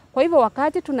kiroho. Kwa hivyo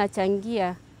wakati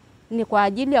tunachangia ni kwa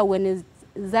ajili ya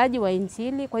uenezaji wa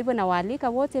Injili. Kwa hivyo nawaalika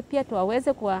wote pia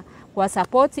tuwaweze kwa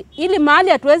support ili mahali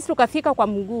hatuwezi tukafika kwa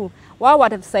mguu, wao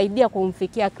watatusaidia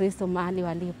kumfikia Kristo mahali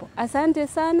walipo. Asante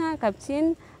sana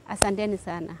Capuchin, asanteni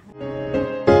sana.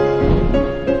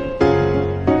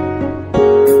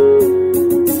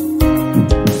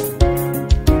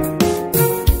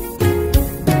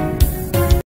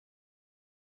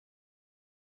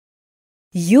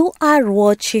 You are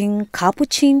watching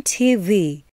Capuchin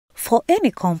TV. For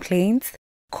any complaints,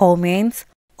 comments,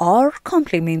 or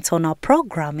compliments on our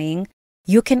programming,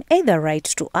 you can either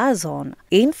write to us on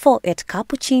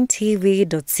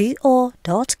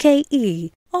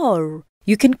info@capuchintv.co.ke or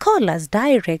you can call us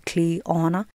directly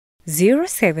on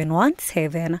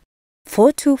 0717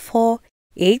 424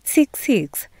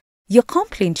 866. Your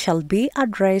complaint shall be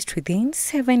addressed within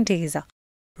 7 days.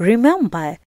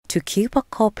 Remember to keep a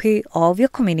copy of your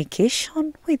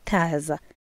communication with us.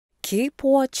 Keep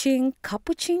watching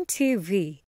Capuchin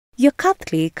TV, your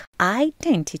Catholic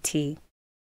identity.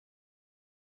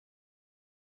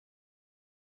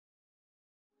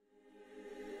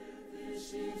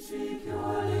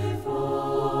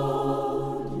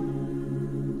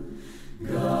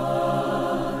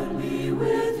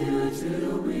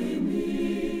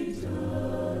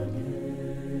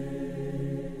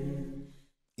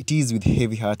 It is with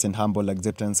heavy heart and humble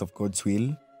acceptance of God's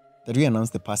will that we announce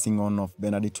the passing on of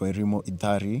Bernadette Wairimu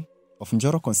Idhari of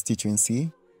Njoro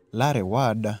constituency, Lare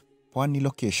Ward, Pwani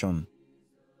location.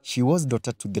 She was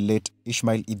daughter to the late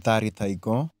Ishmael Idhari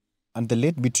Thaigo and the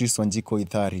late Beatrice Wanjiko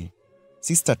Idhari,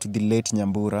 sister to the late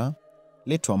Nyambura,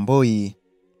 late Wamboi,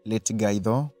 late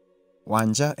Gaidho,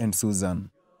 Wanja and Susan.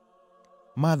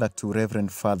 Mother to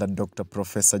Reverend Father Dr.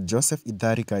 Professor Joseph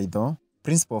Idhari Gaidho,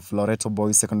 Principal of Loreto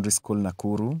Boys Secondary School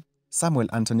Nakuru, Samuel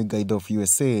Anthony Gaidho of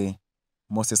USA,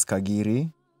 Moses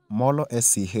Kagiri, Molo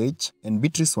SCH, and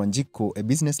Beatrice Wanjiko, a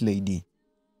business lady.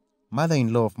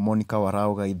 Mother-in-law of Monica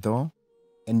Warao Gaidho,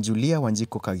 and Julia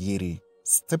Wanjiko Kagiri,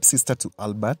 stepsister to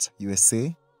Albert,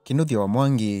 USA, Kinuthia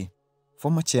Wamwangi,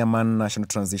 former chairman, National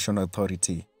Transition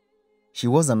Authority. She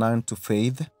was an aunt to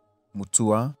Faith,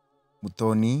 Mutua,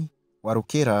 Mutoni,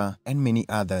 Warukera, and many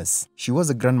others. She was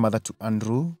a grandmother to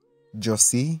Andrew,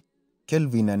 Josie,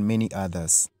 Kelvin, and many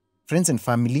others. Friends and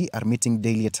family are meeting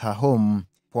daily at her home,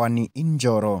 Pwani in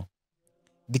Njoro.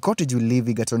 The cottage will leave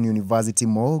Egerton University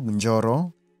Morgue,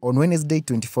 Njoro, on Wednesday,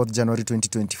 24th January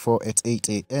 2024 at 8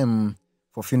 a.m.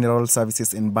 for funeral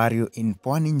services and burial in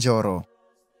Pwani, Njoro.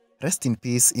 Rest in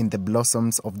peace in the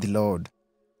blossoms of the Lord.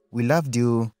 We loved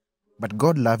you, but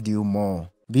God loved you more.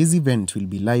 This event will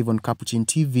be live on Capuchin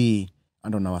TV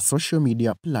and on our social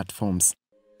media platforms.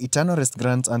 Eternal rest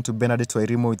grant unto Bernadette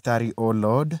Wairimu Idhari, O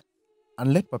Lord,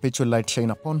 and let perpetual light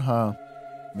shine upon her.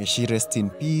 May she rest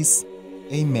in peace.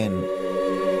 Amen.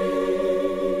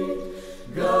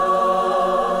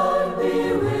 God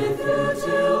be with you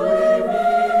till we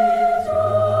meet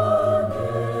again.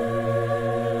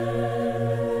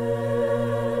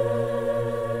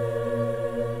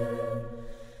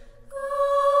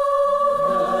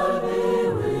 God be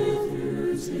with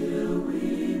you till we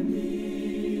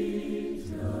meet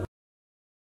again.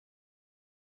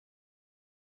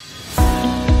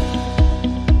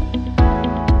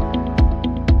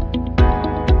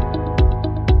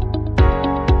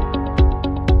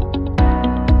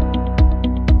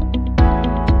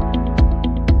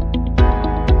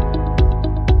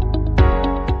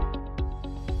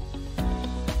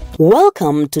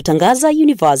 Welcome to Tangaza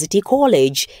University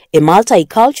College, a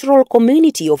multicultural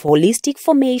community of holistic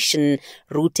formation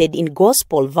rooted in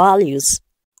gospel values.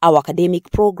 Our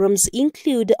academic programs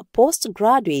include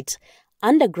postgraduate,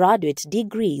 undergraduate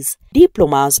degrees,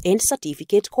 diplomas, and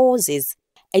certificate courses.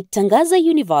 At Tangaza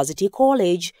University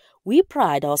College, we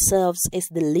pride ourselves as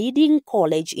the leading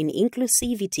college in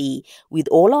inclusivity, with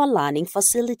all our learning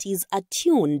facilities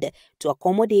attuned to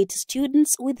accommodate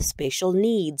students with special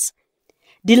needs.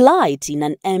 Delight in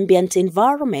an ambient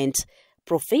environment,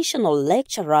 professional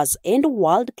lecturers, and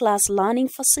world-class learning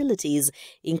facilities,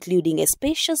 including a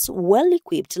spacious,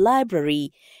 well-equipped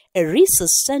library, a research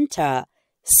center,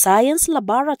 science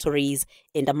laboratories,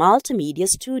 and a multimedia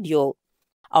studio.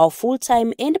 Our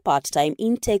full-time and part-time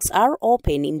intakes are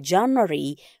open in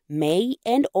January, May,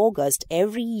 and August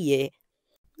every year.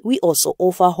 We also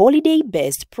offer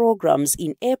holiday-based programs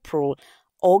in April,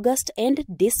 August and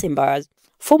December.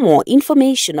 For more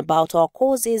information about our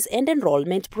courses and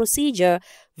enrollment procedure,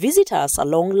 visit us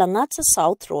along Langata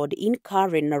South Road in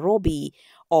Karen, Nairobi,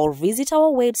 or visit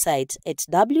our website at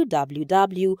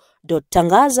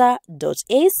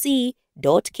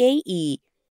www.tangaza.ac.ke.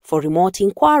 For remote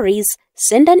inquiries,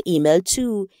 send an email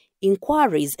to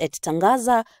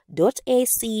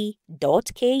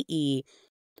inquiries@tangaza.ac.ke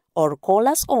or call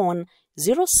us on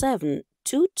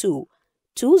 0722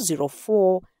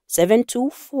 204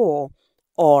 724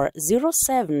 or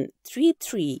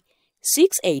 0733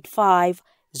 685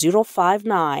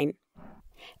 059.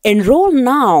 Enroll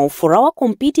now for our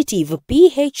competitive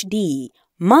PhD,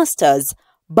 Masters,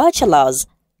 Bachelors,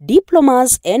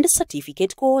 Diplomas and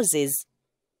Certificate courses.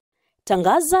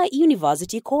 Tangaza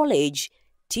University College,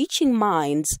 teaching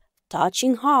minds,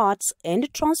 touching hearts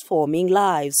and transforming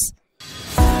lives.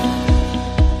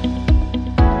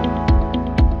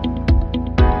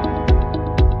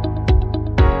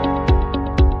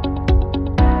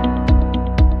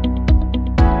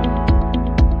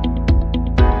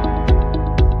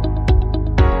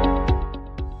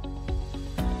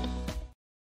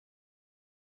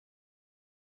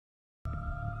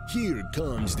 Here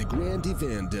comes the grand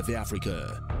event of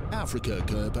Africa, Africa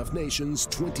Cup of Nations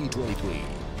 2023.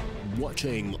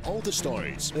 Watching all the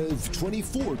stars of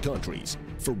 24 countries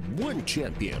for one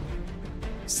champion.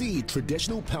 See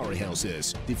traditional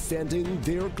powerhouses defending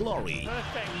their glory.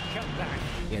 Perfect comeback.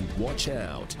 And watch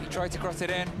out. He tried to cross it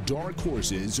in. Dark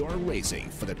horses are racing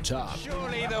for the top.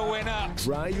 Surely the winner.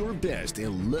 Try your best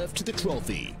and lift the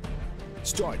trophy.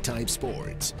 Start Time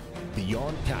Sports.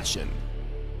 Beyond passion.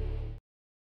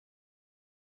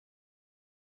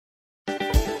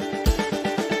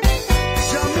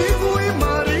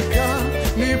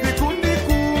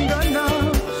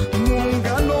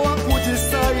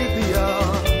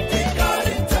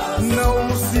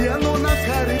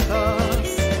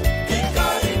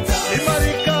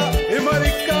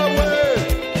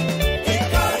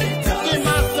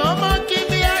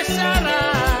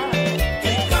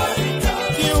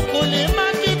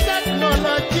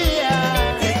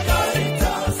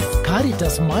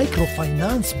 CARITAS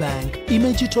Microfinance Bank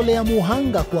imejitolea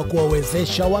muhanga kwa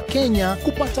kuwawezesha Wakenya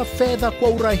kupata fedha kwa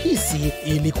urahisi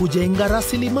ili kujenga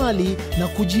rasilimali na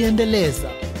kujiendeleza.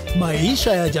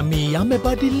 Maisha ya jamii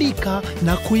yamebadilika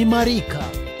na kuimarika.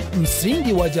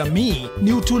 Msingi wa jamii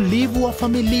ni utulivu wa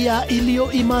familia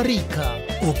iliyoimarika.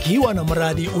 Ukiwa na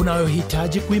mradi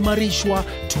unayohitaji kuimarishwa,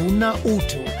 tuna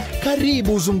utu.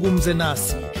 Karibu zungumze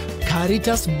nasi.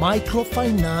 CARITAS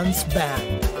Microfinance Bank.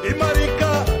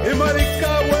 Imarika,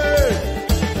 imarika we.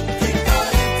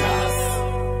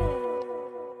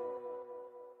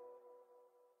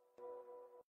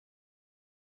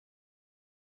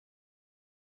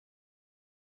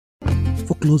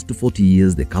 For close to 40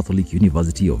 years, the Catholic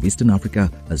University of Eastern Africa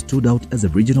has stood out as a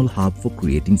regional hub for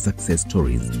creating success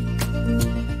stories.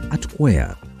 At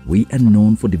QUER, we are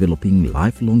known for developing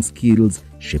lifelong skills,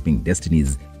 shaping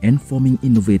destinies, and forming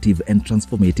innovative and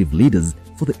transformative leaders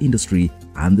for the industry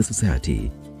and the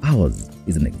society. Ours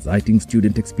is an exciting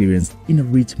student experience in a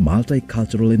rich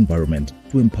multicultural environment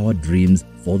to empower dreams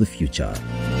for the future.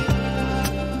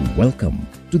 Welcome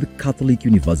to the Catholic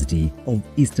University of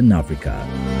Eastern Africa.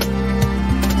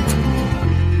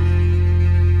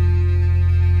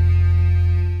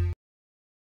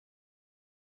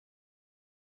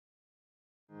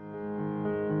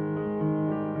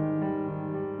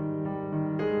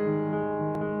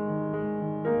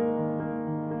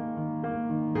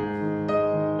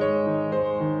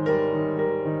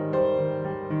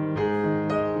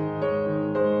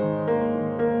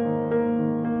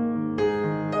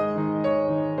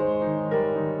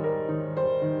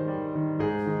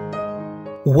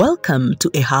 Welcome to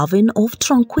a haven of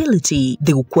tranquility,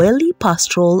 the Ukweli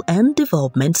Pastoral and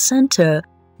Development Center,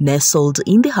 nestled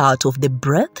in the heart of the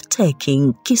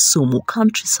breathtaking Kisumu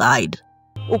countryside.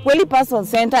 Ukweli Pastoral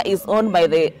Center is owned by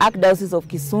the Archdiocese of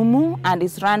Kisumu and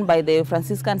is run by the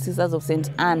Franciscan Sisters of St.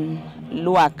 Anne,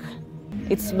 Luak.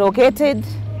 It's located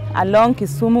along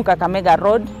Kisumu-Kakamega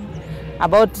Road,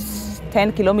 about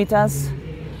 10 kilometers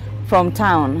from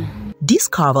town.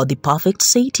 Discover the perfect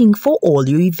setting for all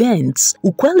your events.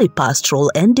 Ukweli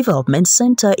Pastoral and Development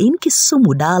Center in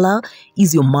Kisumu Dala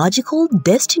is your magical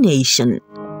destination.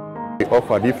 We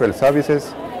offer different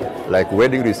services like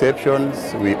wedding receptions,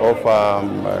 we offer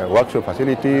workshop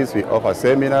facilities, we offer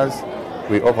seminars,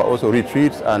 we offer also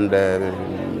retreats and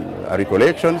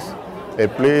recollections. The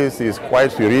place is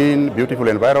quite serene, beautiful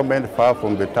environment, far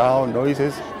from the town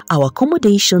noises. Our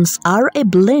accommodations are a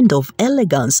blend of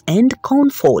elegance and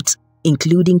comfort.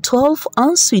 including 12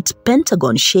 ensuite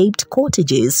pentagon-shaped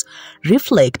cottages,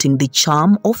 reflecting the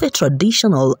charm of a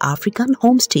traditional African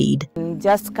homestead.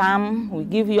 Just come, we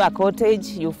give you a cottage,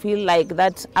 you feel like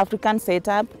that African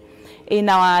setup. In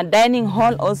our dining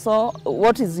hall also,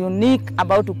 what is unique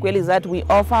about Ukweli is that we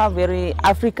offer very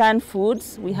African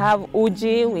foods. We have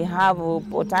uji, we have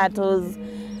potatoes,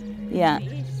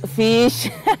 fish.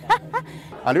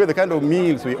 And with the kind of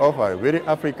meals we offer, very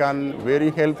African,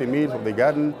 very healthy meals from the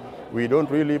garden. We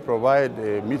don't really provide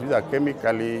meals that are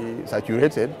chemically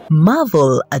saturated.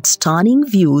 Marvel at stunning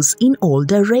views in all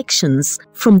directions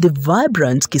from the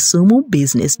vibrant Kisumu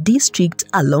business district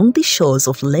along the shores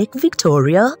of Lake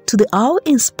Victoria to the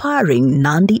awe-inspiring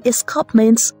Nandi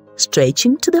escarpments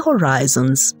stretching to the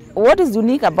horizons. What is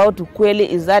unique about Ukweli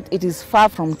is that it is far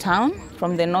from town,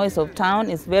 from the noise of town.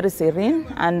 It's very serene,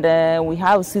 and we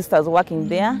have sisters working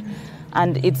there.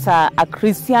 And it's a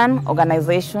Christian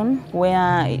organization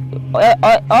where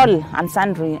all and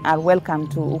sundry are welcome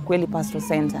to Ukweli Pastoral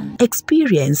Center.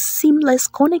 Experience seamless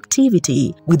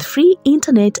connectivity with free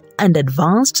internet and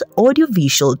advanced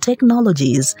audiovisual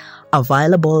technologies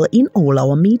available in all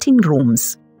our meeting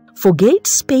rooms. Forget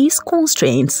space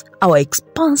constraints. Our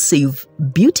expansive,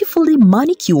 beautifully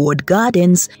manicured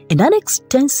gardens and an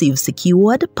extensive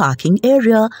secured parking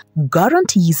area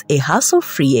guarantees a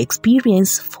hassle-free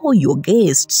experience for your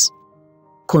guests.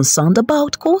 Concerned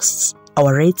about costs?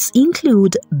 Our rates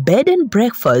include bed and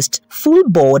breakfast, full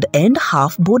board and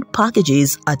half board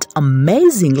packages at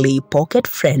amazingly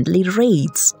pocket-friendly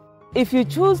rates. If you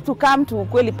choose to come to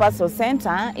Ukweli Pastoral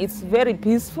Center, it's very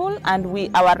peaceful, and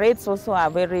our rates also are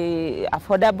very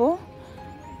affordable.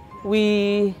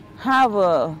 We have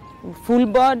a full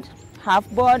board, half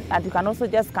board, and you can also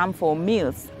just come for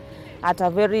meals at a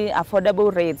very affordable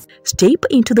rates. Step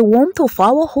into the warmth of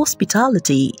our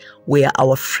hospitality, where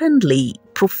our friendly,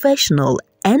 professional,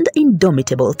 and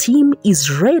indomitable team is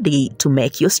ready to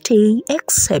make your stay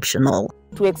exceptional.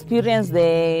 To experience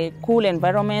the cool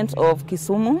environment of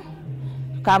Kisumu,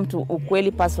 come to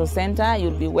Ukweli Pastoral Center.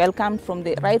 You'll be welcomed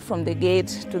right from the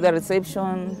gate to the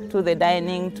reception, to the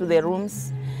dining, to the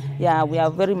rooms. Yeah, we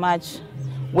are very much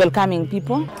welcoming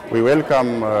people. We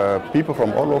welcome people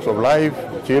from all walks of life,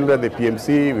 children, the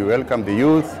PMC, we welcome the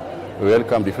youth, we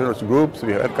welcome different groups,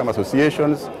 we welcome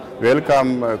associations, we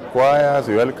welcome choirs,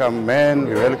 we welcome men,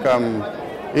 we welcome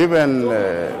even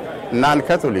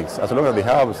non-Catholics, as long as they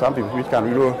have something which can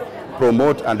really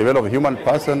promote and develop the human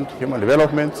person, human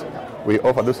development. We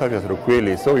offer those services to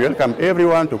Ukweli. So we welcome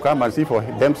everyone to come and see for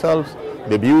themselves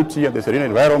the beauty and the serene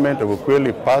environment of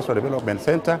Ukweli Pastoral Development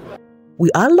Center.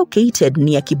 We are located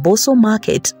near Kiboso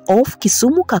Market off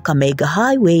Kisumu-Kakamega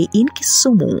Highway in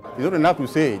Kisumu. It's not enough to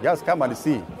say, just come and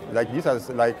see. Like Jesus,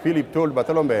 like Philip told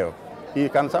Bartholomew,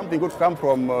 something good come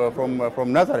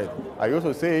from Nazareth. I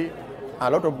also say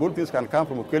a lot of good things can come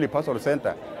from Ukweli Pastoral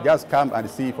Center. Just come and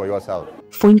see for yourself.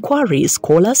 For inquiries,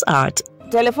 call us at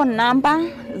telephone number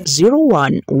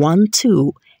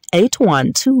 0112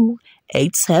 812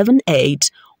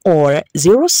 878 or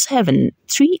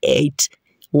 0738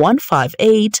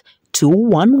 158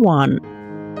 211.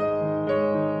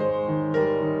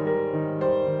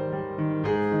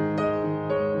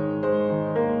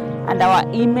 And our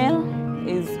email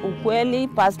is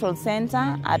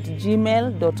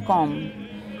ukwelipastoralcenter@gmail.com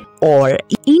or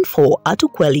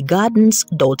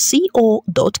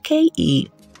info@ukweligardens.co.ke.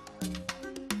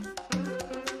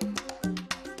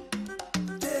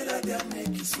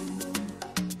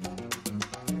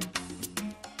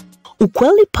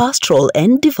 Ukweli Pastoral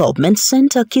and Development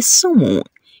Center Kisumu,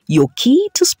 your key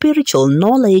to spiritual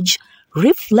knowledge,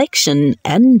 reflection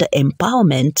and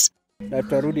empowerment.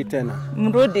 Tutarudi tena.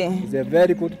 Mrudi. It's a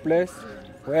very good place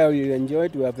where we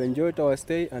have enjoyed our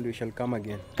stay, and we shall come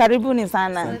again. Karibuni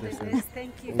sana.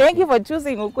 Thank you for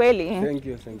choosing Ukweli. Thank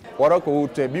you. Warako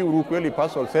ute biuru Ukweli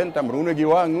Pastoral Center mrune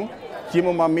giwangu,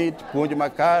 chimo mamit, puonj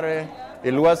makare,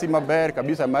 eluasi maber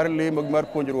kabisa marli magmar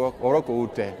puonjruok warako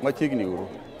ute machigni uru.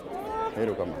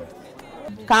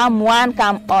 Come one,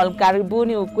 come all.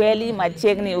 Karibuni Ukweli,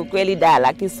 machegni Ukweli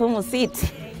dala, Kisumu City.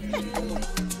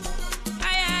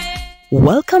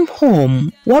 Welcome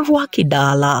home, Warwaki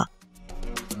Dala.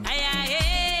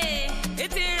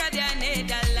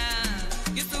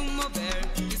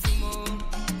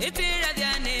 It's